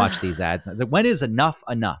then you got to watch these ads. It's like, when is enough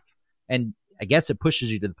enough? And I guess it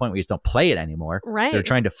pushes you to the point where you just don't play it anymore. Right. They're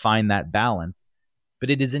trying to find that balance. But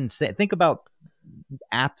it is insane. Think about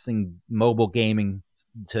apps and mobile gaming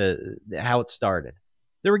to how it started.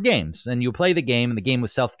 There were games, and you play the game, and the game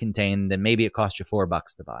was self-contained, and maybe it cost you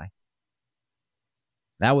 $4 to buy.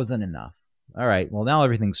 That wasn't enough. All right, well, now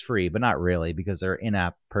everything's free, but not really, because there are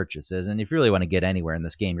in-app purchases. And if you really want to get anywhere in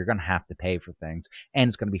this game, you're going to have to pay for things. And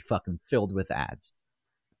it's going to be fucking filled with ads.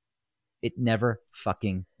 It never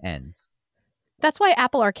fucking ends. That's why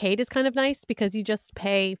Apple Arcade is kind of nice, because you just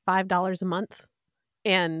pay $5 a month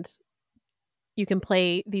and you can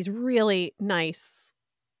play these really nicely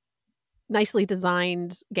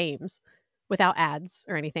designed games without ads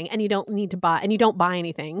or anything. And you don't need to buy, and you don't buy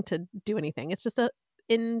anything to do anything. It's just a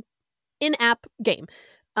in-app game.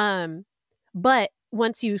 But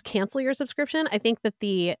once you cancel your subscription, I think that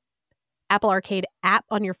the Apple Arcade app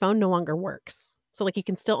on your phone no longer works. So like you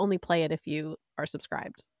can still only play it if you are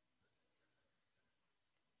subscribed.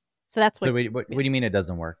 So that's what. So what do you mean it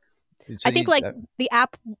doesn't work? So I think the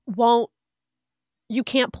app you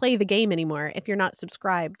can't play the game anymore if you're not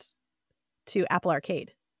subscribed to Apple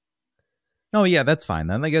Arcade. Oh yeah, that's fine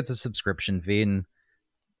then. Like, it's a subscription fee, and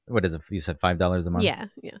what is it? You said $5 a month. Yeah.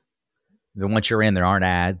 Then once you're in, there aren't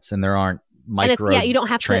ads and there aren't micro you don't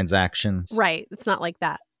have transactions. Right. It's not like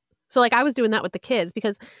that. So like I was doing that with the kids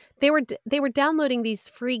because they were downloading these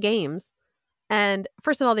free games, and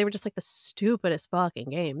first of all, they were just like the stupidest fucking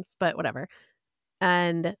games, but whatever.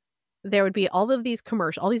 And there would be all of these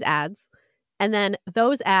all these ads, and then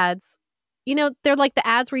those ads, they're like the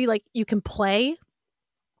ads where you can play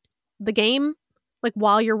the game like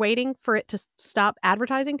while you're waiting for it to stop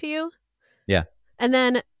advertising to you. Yeah. And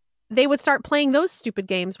then they would start playing those stupid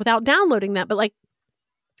games without downloading that. But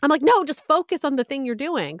I'm like, no, just focus on the thing you're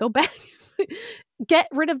doing. Go back, get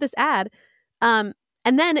rid of this ad. And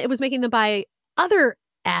then it was making them buy other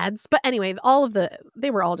ads. But anyway,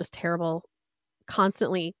 they were all just terrible,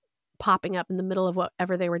 constantly popping up in the middle of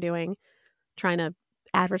whatever they were doing, trying to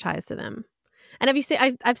advertise to them. And have you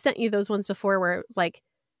seen, I've sent you those ones before where it was like,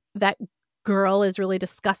 that girl is really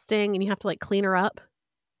disgusting and you have to clean her up.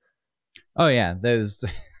 Oh yeah, those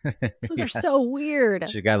are so weird.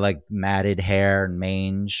 She got matted hair and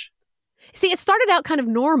mange. See, it started out kind of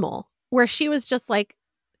normal, where she was just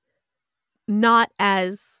not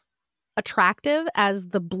as attractive as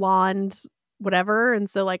the blonde whatever, and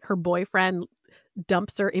so her boyfriend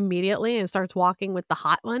dumps her immediately and starts walking with the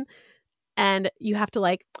hot one, and you have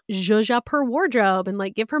to zhuzh up her wardrobe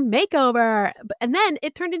and give her makeover. And then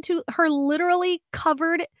it turned into her literally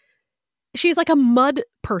covered. She's like a mud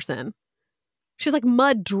person. She's like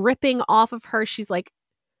mud dripping off of her. She's like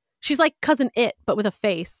Cousin It, but with a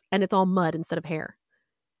face, and it's all mud instead of hair.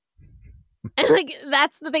 And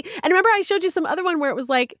that's the thing. And remember, I showed you some other one where it was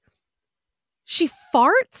she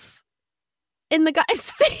farts in the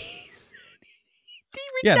guy's face. He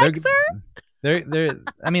rejects her. They're.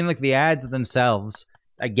 I mean, the ads themselves,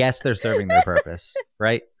 I guess they're serving their purpose,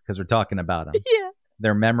 right? Because we're talking about them. Yeah.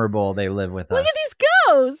 They're memorable. They live with us. Look at these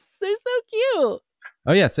ghosts. They're so cute.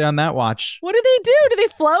 Oh yeah, stay on that watch. What do they do? Do they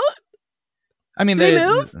float? I mean, do they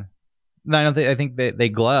move? No, I don't think. I think they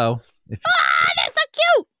glow. They're so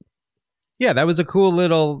cute. Yeah, that was a cool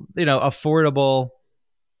little, affordable,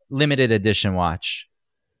 limited edition watch.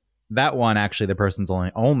 That one, actually, the person's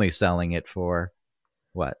only selling it for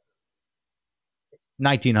what?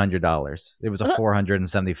 $1,900. It was a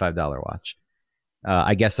 $475 watch.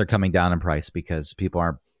 I guess they're coming down in price because people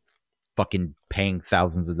aren't fucking paying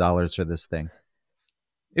thousands of dollars for this thing.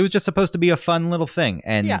 It was just supposed to be a fun little thing,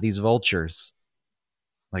 and these vultures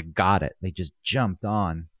got it. They just jumped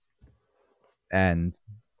on. And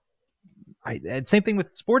same thing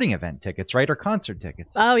with sporting event tickets, right? Or concert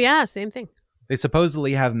tickets. Oh yeah, same thing. They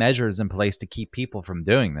supposedly have measures in place to keep people from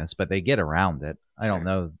doing this, but they get around it. I don't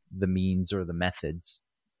know the means or the methods.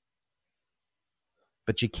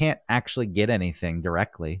 But you can't actually get anything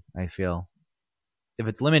directly, I feel. If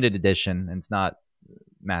it's limited edition and it's not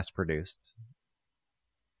mass produced,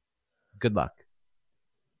 good luck.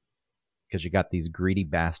 Because you got these greedy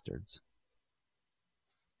bastards.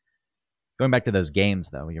 Going back to those games,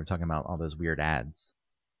 though, you were talking about all those weird ads.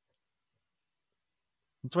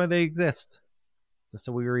 That's why they exist. just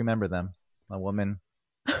so we remember them. A woman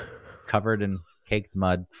covered in caked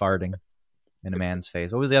mud, farting in a man's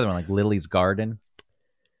face. What was the other one? Like Lily's Garden?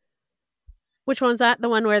 Which one's that? The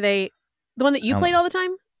one that you played all the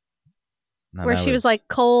time? No, where she was like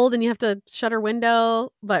cold and you have to shut her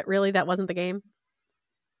window, but really that wasn't the game.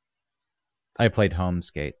 I played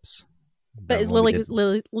Homescapes. But is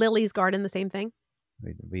Lily's Garden the same thing?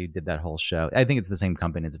 We did that whole show. I think it's the same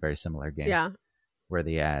company. It's a very similar game. Yeah. Where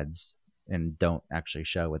the ads and don't actually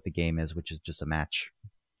show what the game is, which is just a match.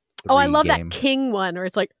 Oh, I love that King one where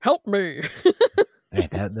it's like, help me.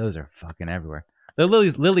 Those are fucking everywhere. The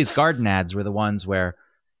Lily's Garden ads were the ones where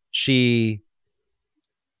she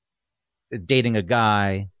is dating a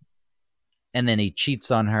guy and then he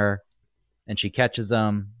cheats on her and she catches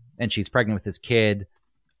him and she's pregnant with his kid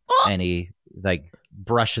and he like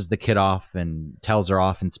brushes the kid off and tells her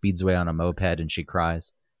off and speeds away on a moped and she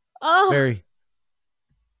cries. Oh.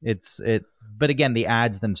 But again, the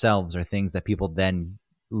ads themselves are things that people then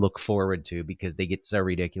look forward to because they get so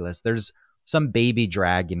ridiculous. There's some baby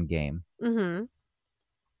dragon game. Mm-hmm.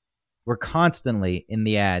 Where constantly in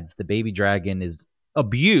the ads, the baby dragon is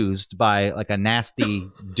abused by like a nasty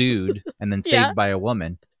dude and then saved by a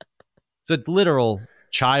woman. So it's literal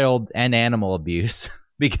child and animal abuse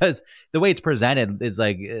because the way it's presented is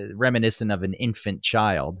like reminiscent of an infant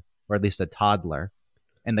child or at least a toddler.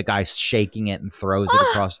 And the guy's shaking it and throws it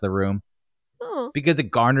across the room because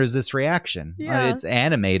it garners this reaction. Yeah. It's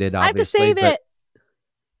animated, obviously. I have to save it.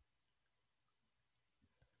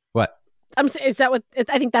 What? Is that what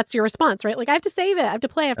I think that's your response, right? Like I have to save it. I have to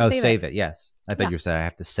play. I have to save it. Yes. I thought you said I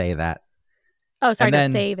have to say that. Oh, sorry,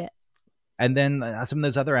 to save it. And then some of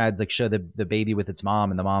those other ads like show the baby with its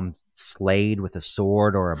mom and the mom slayed with a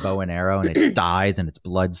sword or a bow and arrow and it dies and its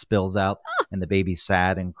blood spills out and the baby's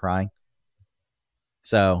sad and crying.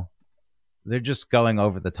 So they're just going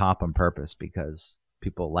over the top on purpose because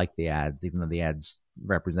people like the ads, even though the ads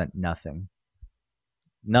represent nothing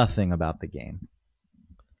about the game.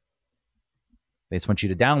 They just want you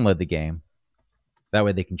to download the game. That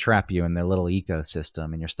way they can trap you in their little ecosystem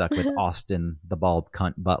and you're stuck with Austin, the bald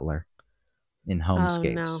cunt butler in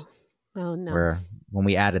Homescapes. Oh, no. Where when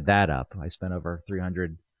we added that up, I spent over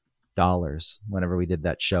 $300 whenever we did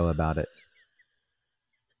that show about it.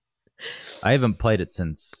 I haven't played it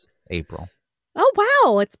since April. Oh,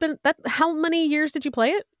 wow. It's been that. How many years did you play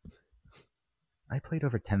it? I played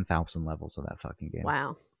over 10,000 levels of that fucking game.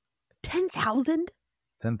 Wow. 10,000?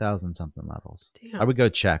 10,000 something levels. Damn. I would go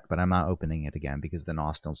check, but I'm not opening it again because then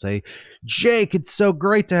Austin will say, Jake, it's so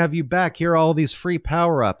great to have you back. Here are all these free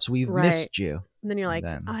power-ups. We've missed you. And then you're like,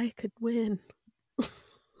 I could win.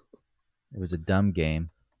 It was a dumb game.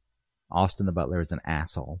 Austin the butler is an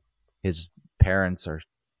asshole. His parents are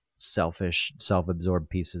selfish, self-absorbed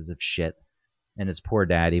pieces of shit. And his poor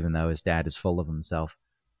dad, even though his dad is full of himself,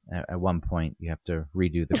 at one point you have to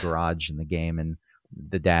redo the garage in the game and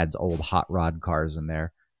the dad's old hot rod cars in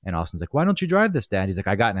there. And Austin's like, why don't you drive this, Dad? He's like,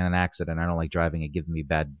 I got in an accident. I don't like driving. It gives me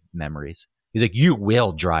bad memories. He's like, you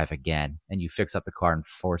will drive again. And you fix up the car and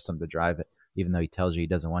force him to drive it, even though he tells you he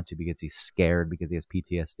doesn't want to because he's scared because he has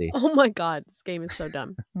PTSD. Oh my God. This game is so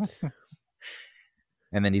dumb.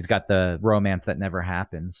 And then he's got the romance that never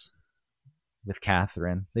happens with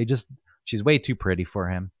Catherine. She's way too pretty for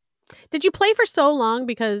him. Did you play for so long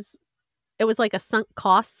because it was like a sunk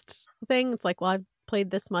cost thing? It's like, well, I've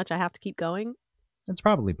played this much. I have to keep going. It's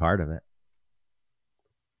probably part of it.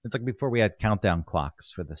 It's like before we had countdown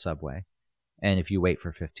clocks for the subway. And if you wait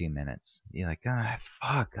for 15 minutes, you're like,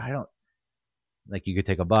 fuck, I don't. Like you could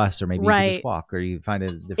take a bus or maybe you could just walk or you find a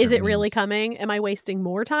different Is it means. really coming? Am I wasting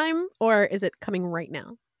more time or is it coming right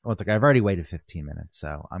now? Well, it's like I've already waited 15 minutes,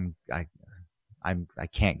 so I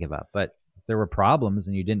can't give up. But if there were problems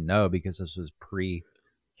and you didn't know because this was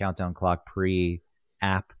pre-countdown clock,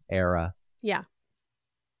 pre-app era. Yeah.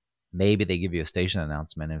 Maybe they give you a station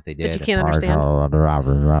announcement. If they did, that you can't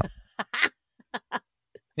understand.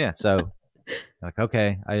 Yeah, so like,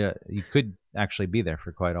 okay, you could actually be there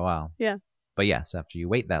for quite a while. Yeah. But yes, after you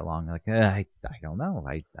wait that long, like, I don't know.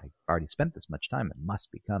 I already spent this much time. It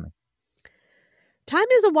must be coming. Time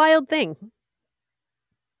is a wild thing.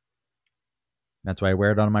 That's why I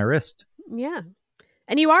wear it on my wrist. Yeah.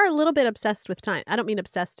 And you are a little bit obsessed with time. I don't mean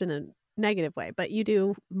obsessed in a negative way, but you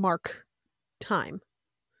do mark time.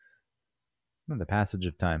 The passage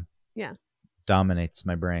of time. Yeah. Dominates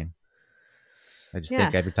my brain. I just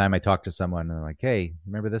think every time I talk to someone and they're like, hey,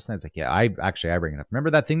 remember this? And it's like, yeah, I bring it up.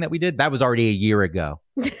 Remember that thing that we did? That was already a year ago.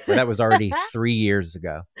 Or that was already 3 years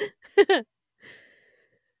ago.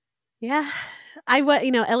 Yeah.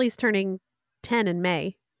 Ellie's turning 10 in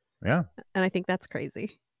May. Yeah. And I think that's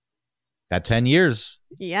crazy. That 10 years.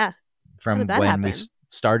 Yeah. How did from that when we happen?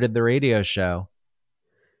 started the radio show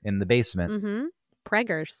in the basement. Mm-hmm.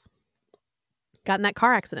 Preggers. Got in that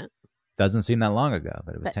car accident. Doesn't seem that long ago,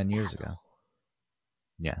 but it was That 10 years asshole. ago.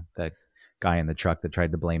 Yeah, that guy in the truck that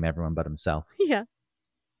tried to blame everyone but himself. Yeah.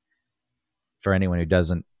 For anyone who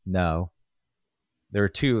doesn't know, there were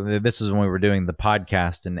two. This was when we were doing the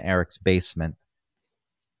podcast in Eric's basement.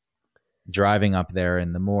 Driving up there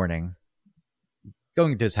in the morning,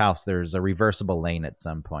 going to his house, there's a reversible lane at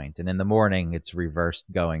some point, and in the morning it's reversed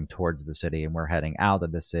going towards the city, and we're heading out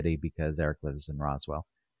of the city because Eric lives in Roswell.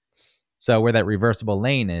 So where that reversible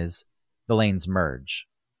lane is, the lanes merge.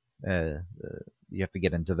 You have to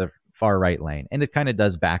get into the far right lane, and it kind of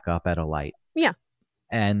does back up at a light. Yeah.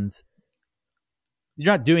 And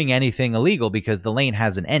you're not doing anything illegal because the lane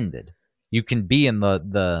hasn't ended. You can be in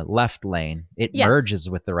the left lane. It merges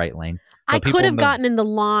with the right lane. So I could have gotten in the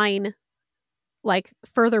line like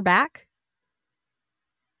further back.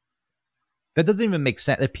 That doesn't even make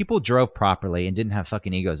sense. If people drove properly and didn't have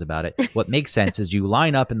fucking egos about it, what makes sense is you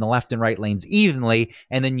line up in the left and right lanes evenly,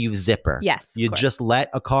 and then you zipper. Yes. You just let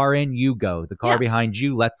a car in, you go. The car behind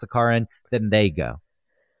you lets the car in, then they go.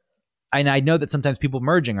 And I know that sometimes people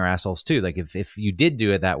merging are assholes too. Like if you did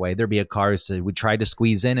do it that way, there'd be a car that would try to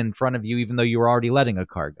squeeze in front of you, even though you were already letting a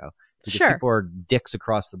car go. Because people are dicks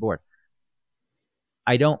across the board.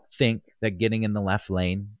 I don't think that getting in the left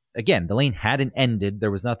lane, again, the lane hadn't ended.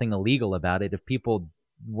 There was nothing illegal about it. If people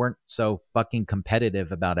weren't so fucking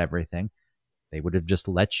competitive about everything, they would have just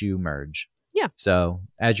let you merge. Yeah. So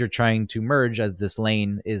as you're trying to merge, as this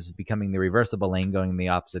lane is becoming the reversible lane going in the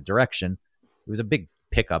opposite direction, it was a big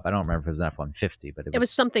pickup. I don't remember if it was an F-150, but it was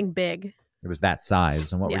something big. It was that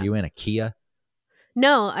size. And what were you in? A Kia?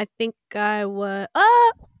 No, I think I was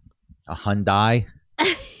a Hyundai.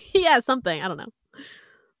 Yeah, something. I don't know.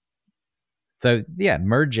 So yeah,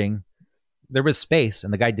 merging. There was space,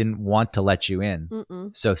 and the guy didn't want to let you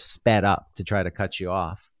in, so sped up to try to cut you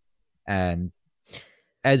off. And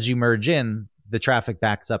as you merge in, the traffic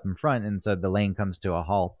backs up in front, and so the lane comes to a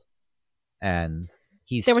halt. And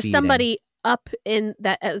there was somebody up in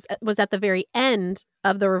that was at the very end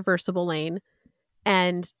of the reversible lane,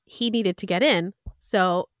 and he needed to get in,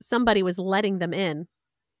 so somebody was letting them in,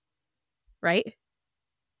 right?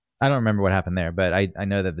 I don't remember what happened there, but I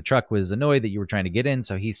know that the truck was annoyed that you were trying to get in,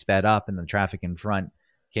 so he sped up, and the traffic in front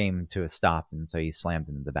came to a stop, and so he slammed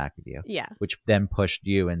into the back of you. Yeah. Which then pushed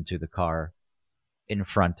you into the car in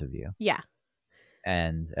front of you. Yeah.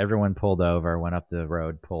 And everyone pulled over, went up the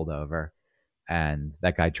road, pulled over, and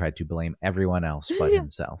that guy tried to blame everyone else but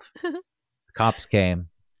himself. The cops came.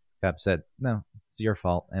 The cops said, "No, it's your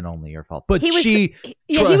fault and only your fault." But he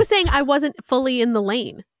was saying I wasn't fully in the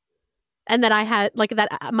lane. And that I had like that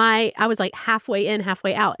I was like halfway in,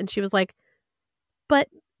 halfway out. And she was like, but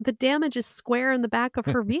the damage is square in the back of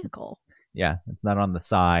her vehicle. Yeah, it's not on the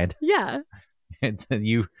side. Yeah.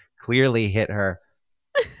 You clearly hit her.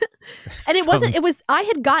 And I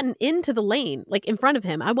had gotten into the lane, like in front of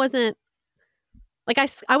him. I wasn't, like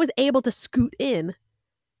I was able to scoot in.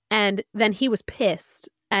 And then he was pissed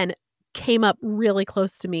and came up really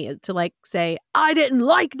close to me to like say, I didn't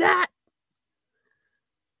like that.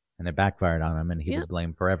 And it backfired on him, and he was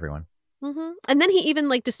blamed for everyone. Mm-hmm. And then he even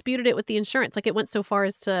like disputed it with the insurance. Like it went so far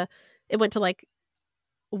as it went to like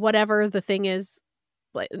whatever the thing is,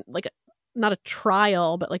 like not a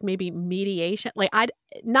trial, but like maybe mediation. Like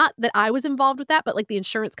not that I was involved with that, but like the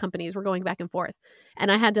insurance companies were going back and forth,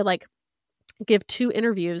 and I had to like give 2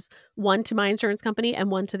 interviews, one to my insurance company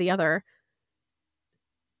and one to the other.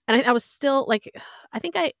 And I was still like, I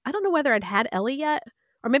think I don't know whether I'd had Ellie yet.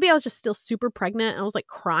 Or maybe I was just still super pregnant and I was like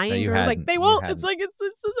crying. No, I was like, they won't. It's like,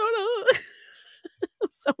 it's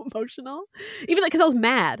so emotional. Even because I was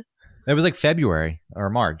mad. It was like February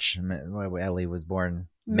or March. Ellie was born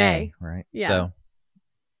May, right? Yeah. So.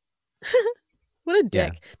 What a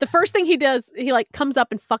dick. Yeah. The first thing he does, he like comes up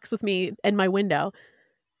and fucks with me in my window.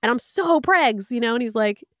 And I'm so pregs, and he's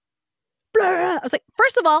like, blah, blah. I was like,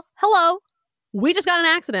 first of all, hello. We just got in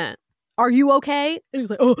an accident. Are you okay? And he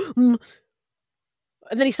was like, oh,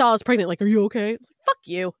 And then he saw I was pregnant, like, are you okay? I was like, fuck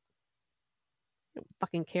you. I don't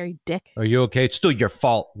fucking care, you dick. Are you okay? It's still your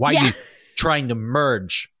fault. Why are you trying to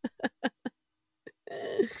merge?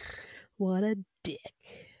 What a dick.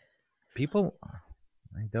 People,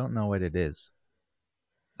 I don't know what it is.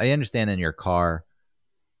 I understand in your car,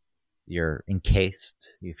 you're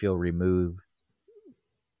encased, you feel removed,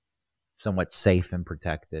 somewhat safe and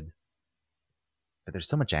protected. But there's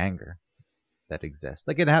so much anger that exists.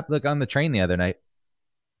 Like it happened on the train the other night.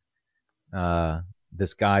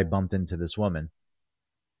 This guy bumped into this woman,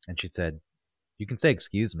 and she said, "You can say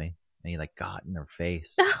excuse me," and he like got in her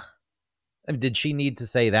face. I mean, did she need to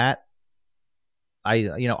say that?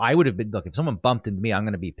 I would have been, look, if someone bumped into me, I'm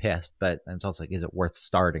going to be pissed, but it's also like, is it worth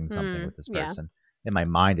starting something with this person? In my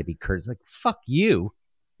mind, it'd be Kurt's like, fuck you.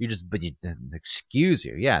 But you excuse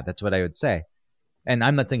you. Yeah, that's what I would say. And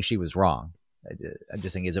I'm not saying she was wrong. I'm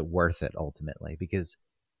just saying, is it worth it ultimately?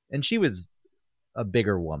 And she was a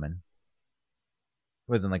bigger woman.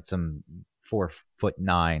 It wasn't like some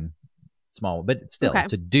 4'9" small, but still,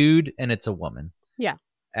 It's a dude and it's a woman. Yeah.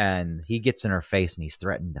 And he gets in her face and he's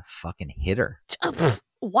threatened to fucking hit her.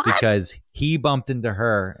 What? Because he bumped into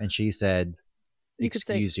her and she said,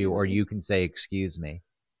 excuse you, or you can say, excuse me.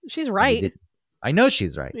 She's right. I know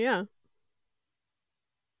she's right. Yeah.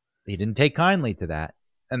 He didn't take kindly to that.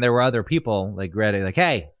 And there were other people like Greta, like,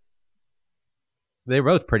 hey, they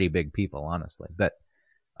were both pretty big people, honestly. But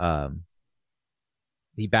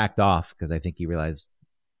he backed off because I think he realized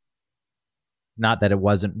not that it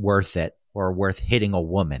wasn't worth it or worth hitting a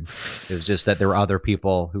woman. It was just that there were other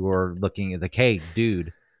people who were looking as like, hey,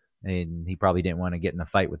 dude. And he probably didn't want to get in a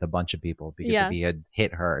fight with a bunch of people because if he had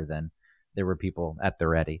hit her, then there were people at the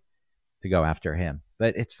ready to go after him.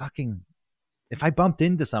 But it's fucking, if I bumped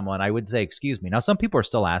into someone, I would say, excuse me. Now, some people are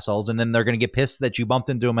still assholes, and then they're going to get pissed that you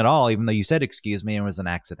bumped into them at all, even though you said, excuse me, and it was an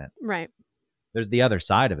accident. Right. There's the other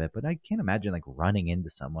side of it, but I can't imagine like running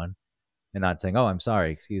into someone and not saying, oh, I'm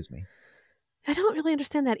sorry, excuse me. I don't really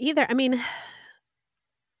understand that either. I mean,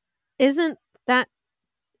 isn't that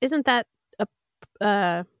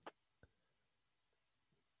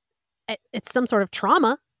it's some sort of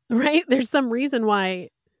trauma, right? There's some reason why.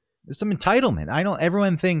 There's some entitlement.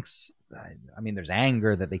 Everyone thinks, I mean, there's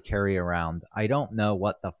anger that they carry around. I don't know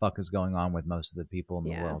what the fuck is going on with most of the people in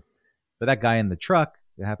the world. But that guy in the truck,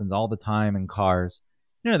 it happens all the time in cars.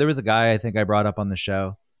 There was a guy I think I brought up on the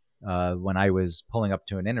show when I was pulling up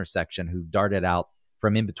to an intersection who darted out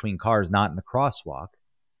from in between cars, not in the crosswalk.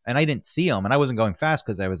 And I didn't see him. And I wasn't going fast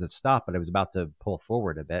because I was at a stop, but I was about to pull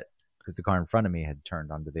forward a bit because the car in front of me had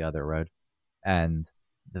turned onto the other road. And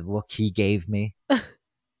the look he gave me,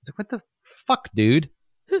 it's like, what the fuck, dude?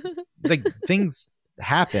 Like, things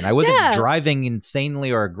happen. I wasn't driving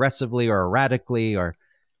insanely or aggressively or erratically or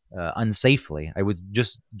unsafely. I was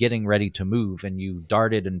just getting ready to move, and you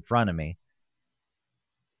darted in front of me.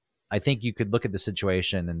 I think you could look at the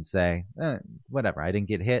situation and say, whatever, I didn't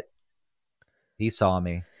get hit. He saw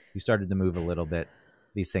me. He started to move a little bit.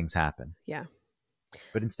 These things happen. Yeah.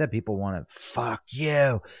 But instead, people want to, fuck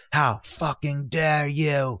you. How fucking dare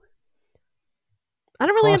you? I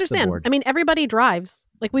don't really understand. I mean, everybody drives.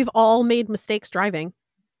 Like, we've all made mistakes driving.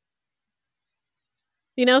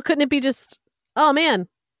 Couldn't it be just, oh man,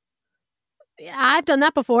 yeah, I've done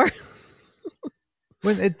that before.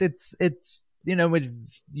 When it's when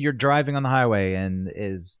you're driving on the highway and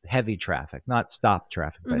is heavy traffic, not stop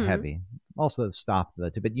traffic, but heavy. Also stop,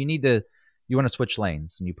 but you want to switch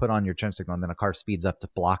lanes and you put on your turn signal and then a car speeds up to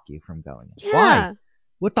block you from going. Yeah. Why?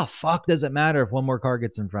 What the fuck does it matter if one more car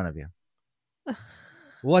gets in front of you?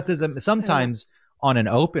 What does it? Sometimes on an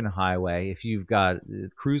open highway, if you've got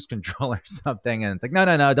cruise control or something, and it's like,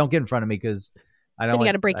 no, don't get in front of me because I don't. Then you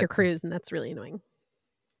got to break your cruise, and that's really annoying.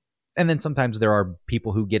 And then sometimes there are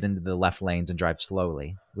people who get into the left lanes and drive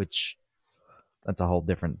slowly, which that's a whole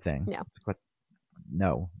different thing. Yeah.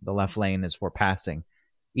 No, the left lane is for passing.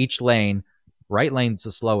 Each lane, right lane's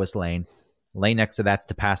the slowest lane. Lane next to that's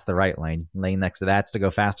to pass the right lane. Lane next to that's to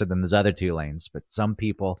go faster than those other two lanes. But some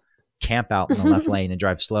people camp out in the left lane and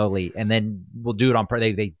drive slowly, and then will do it on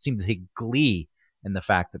purpose. They seem to take glee in the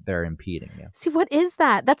fact that they're impeding you. See, what is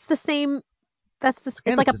that? That's the same. It's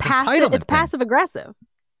like a passive. It's passive aggressive.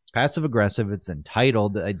 It's passive aggressive. It's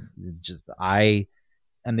entitled. I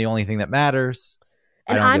am the only thing that matters.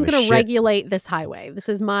 And I'm going to regulate this highway. This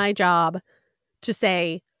is my job to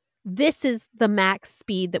say, this is the max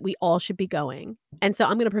speed that we all should be going. And so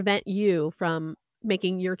I'm going to prevent you from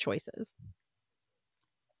making your choices.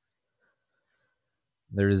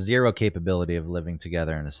 There is zero capability of living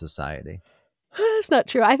together in a society. That's not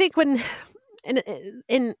true. I think when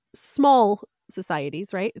in small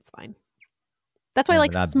societies, right, it's fine. That's why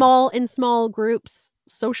in small groups,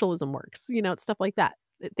 socialism works. It's stuff like that.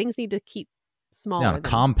 Things need to keep smaller. On a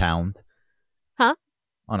compound. Huh?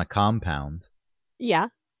 On a compound. Yeah.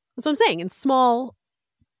 That's what I'm saying. In small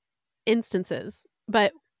instances.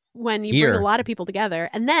 But when you bring a lot of people together,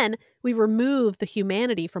 and then we remove the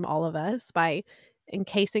humanity from all of us by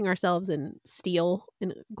encasing ourselves in steel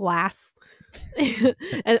and glass. We've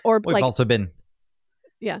also been...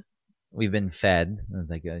 Yeah. We've been fed.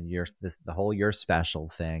 It's like the whole "you're special"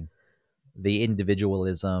 thing. The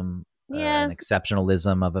individualism and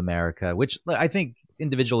exceptionalism of America, which I think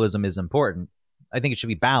individualism is important. I think it should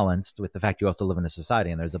be balanced with the fact you also live in a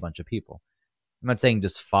society and there's a bunch of people. I'm not saying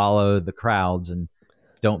just follow the crowds and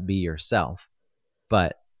don't be yourself,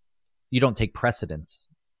 but you don't take precedence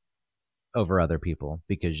over other people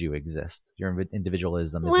because you exist. Your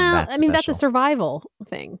individualism isn't that special. I mean, that's a survival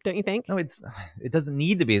thing, don't you think? No, it doesn't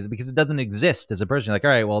need to be, because it doesn't exist as a person. You're like,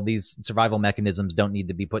 all right, well, these survival mechanisms don't need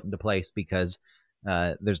to be put into place because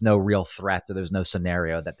there's no real threat or there's no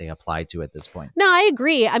scenario that they apply to at this point. No, I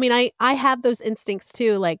agree. I mean, I have those instincts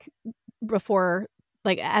too, like before,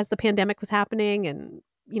 like as the pandemic was happening and,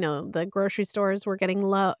 you know, the grocery stores were getting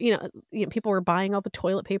low, people were buying all the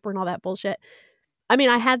toilet paper and all that bullshit. I mean,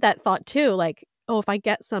 I had that thought too, like, oh, if I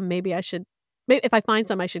get some, maybe if I find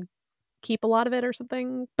some, I should keep a lot of it or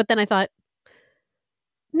something. But then I thought,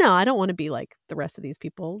 no, I don't want to be like the rest of these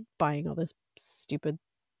people buying all this stupid,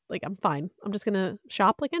 like, I'm fine. I'm just going to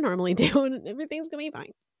shop like I normally do and everything's going to be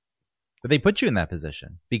fine. But they put you in that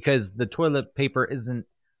position because the toilet paper isn't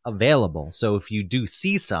available. So if you do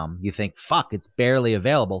see some, you think, fuck, it's barely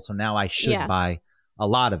available. So now I should buy a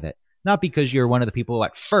lot of it. Not because you're one of the people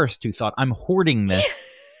at first who thought, I'm hoarding this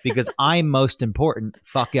because I'm most important.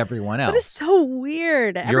 Fuck everyone else. That is so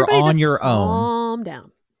weird. You're Everybody on just your own. Calm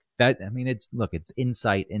down. It's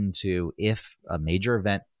insight into if a major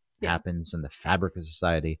event happens in the fabric of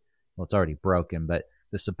society. Well, it's already broken, but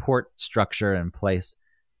the support structure in place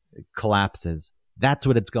collapses. That's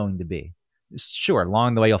what it's going to be. Sure,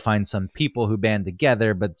 along the way, you'll find some people who band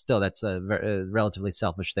together, but still, that's a relatively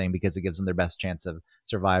selfish thing because it gives them their best chance of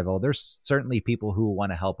survival. There's certainly people who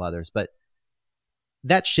want to help others, but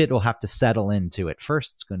that shit will have to settle into it.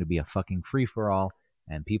 First, it's going to be a fucking free-for-all,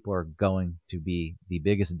 and people are going to be the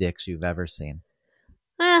biggest dicks you've ever seen.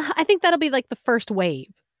 I think that'll be like the first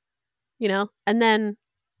wave, and then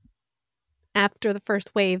after the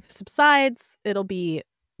first wave subsides, it'll be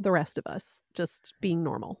the rest of us just being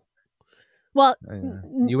normal. Well,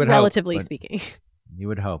 you would relatively hope, speaking. You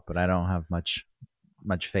would hope, but I don't have much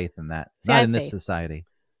faith in that. Not in this society.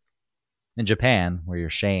 In Japan, where you're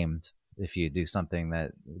shamed if you do something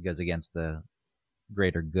that goes against the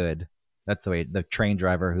greater good. That's the way the train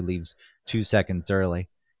driver who leaves 2 seconds early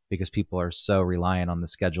because people are so reliant on the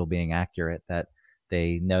schedule being accurate that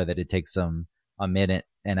they know that it takes them a minute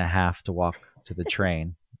and a half to walk to the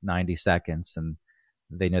train, 90 seconds, and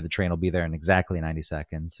they know the train will be there in exactly 90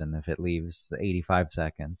 seconds. And if it leaves 85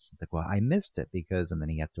 seconds, it's like, well, I missed it and then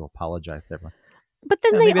he has to apologize to everyone. But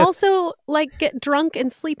then they also get drunk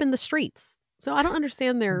and sleep in the streets. So I don't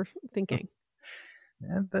understand their thinking.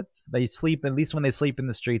 Yeah, they sleep, at least when they sleep in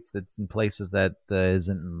the streets, that's in places that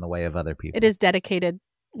isn't in the way of other people. It is dedicated,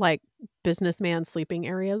 like, businessman sleeping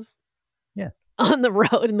areas. Yeah. On the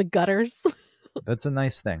road in the gutters. That's a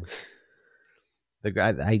nice thing.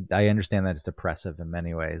 I understand that it's oppressive in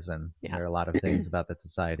many ways, and there are a lot of things about that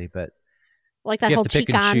society, but like that whole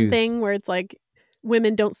Chican thing where it's like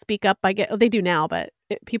women don't speak up. They do now, but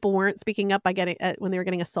people weren't speaking up when they were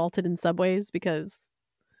getting assaulted in subways because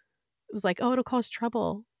it was like, oh, it'll cause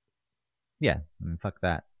trouble. Yeah, fuck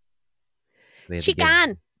that. So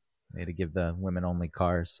Chican. They had to give the women only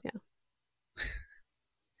cars.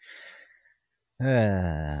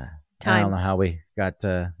 Yeah. Time. I don't know how we got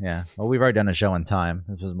to, well, we've already done a show on time.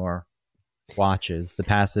 This was more watches, the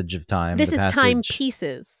passage of time. This is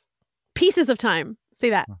Timepieces. Pieces of time. Say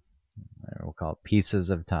that. We'll call it Pieces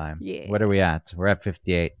of Time. Yeah. What are we at? We're at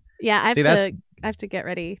 58. Yeah, I have to get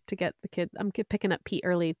ready to get the kid. I'm picking up Pete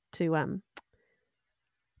early to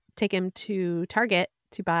take him to Target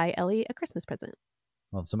to buy Ellie a Christmas present.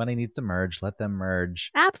 Well, if somebody needs to merge, let them merge.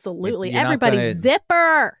 Absolutely. Everybody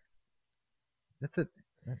zipper. That's it.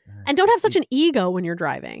 And don't have such an ego when you're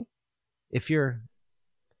driving. If you're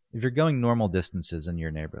going normal distances in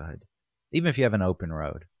your neighborhood, even if you have an open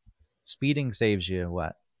road, speeding saves you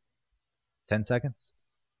what? 10 seconds?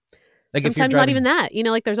 Like sometimes not even that.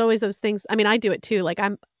 Like there's always those things. I mean, I do it too. Like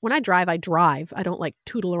when I drive. I don't like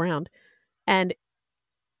tootle around. And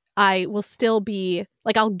I will still be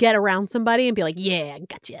like, I'll get around somebody and be like, yeah,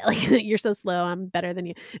 gotcha. Like, you're so slow. I'm better than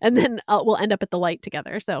you. And then we'll end up at the light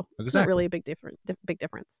together. So It's not really a big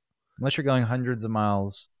difference. Unless you're going hundreds of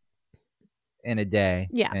miles in a day.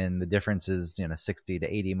 Yeah. And the difference is, 60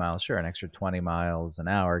 to 80 miles. Sure. An extra 20 miles an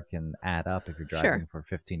hour can add up if you're driving for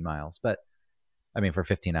 15 miles, for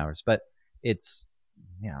 15 hours, but it's,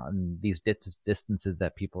 these distances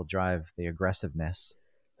that people drive, the aggressiveness,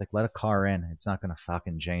 like, let a car in. It's not going to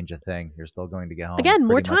fucking change a thing. You're still going to get home. Again,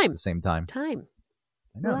 more time. At the same time. Time.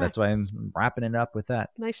 I know. Relax. That's why I'm wrapping it up with that.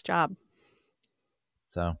 Nice job.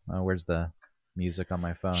 So, where's the music on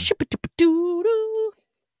my phone?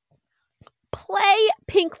 Play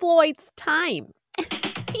Pink Floyd's Time. Hey,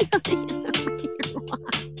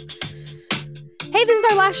 this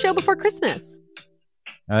is our last show before Christmas.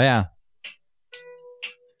 Oh, yeah.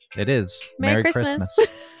 It is. Merry Christmas.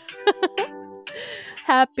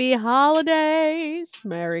 Happy holidays.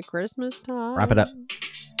 Merry Christmas time. Wrap it up.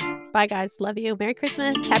 Bye, guys. Love you. Merry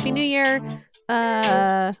Christmas. Happy New Year.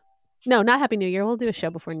 No, not Happy New Year. We'll do a show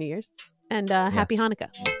before New Year's. And Happy Yes. Hanukkah.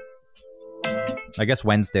 I guess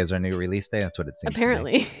Wednesday's our new release day. That's what it seems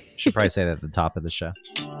Apparently. to be. Should probably say that at the top of the show.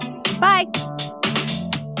 Bye.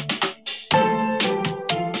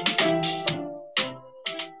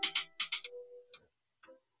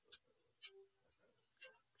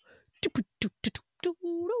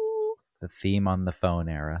 The theme on the phone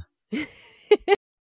era.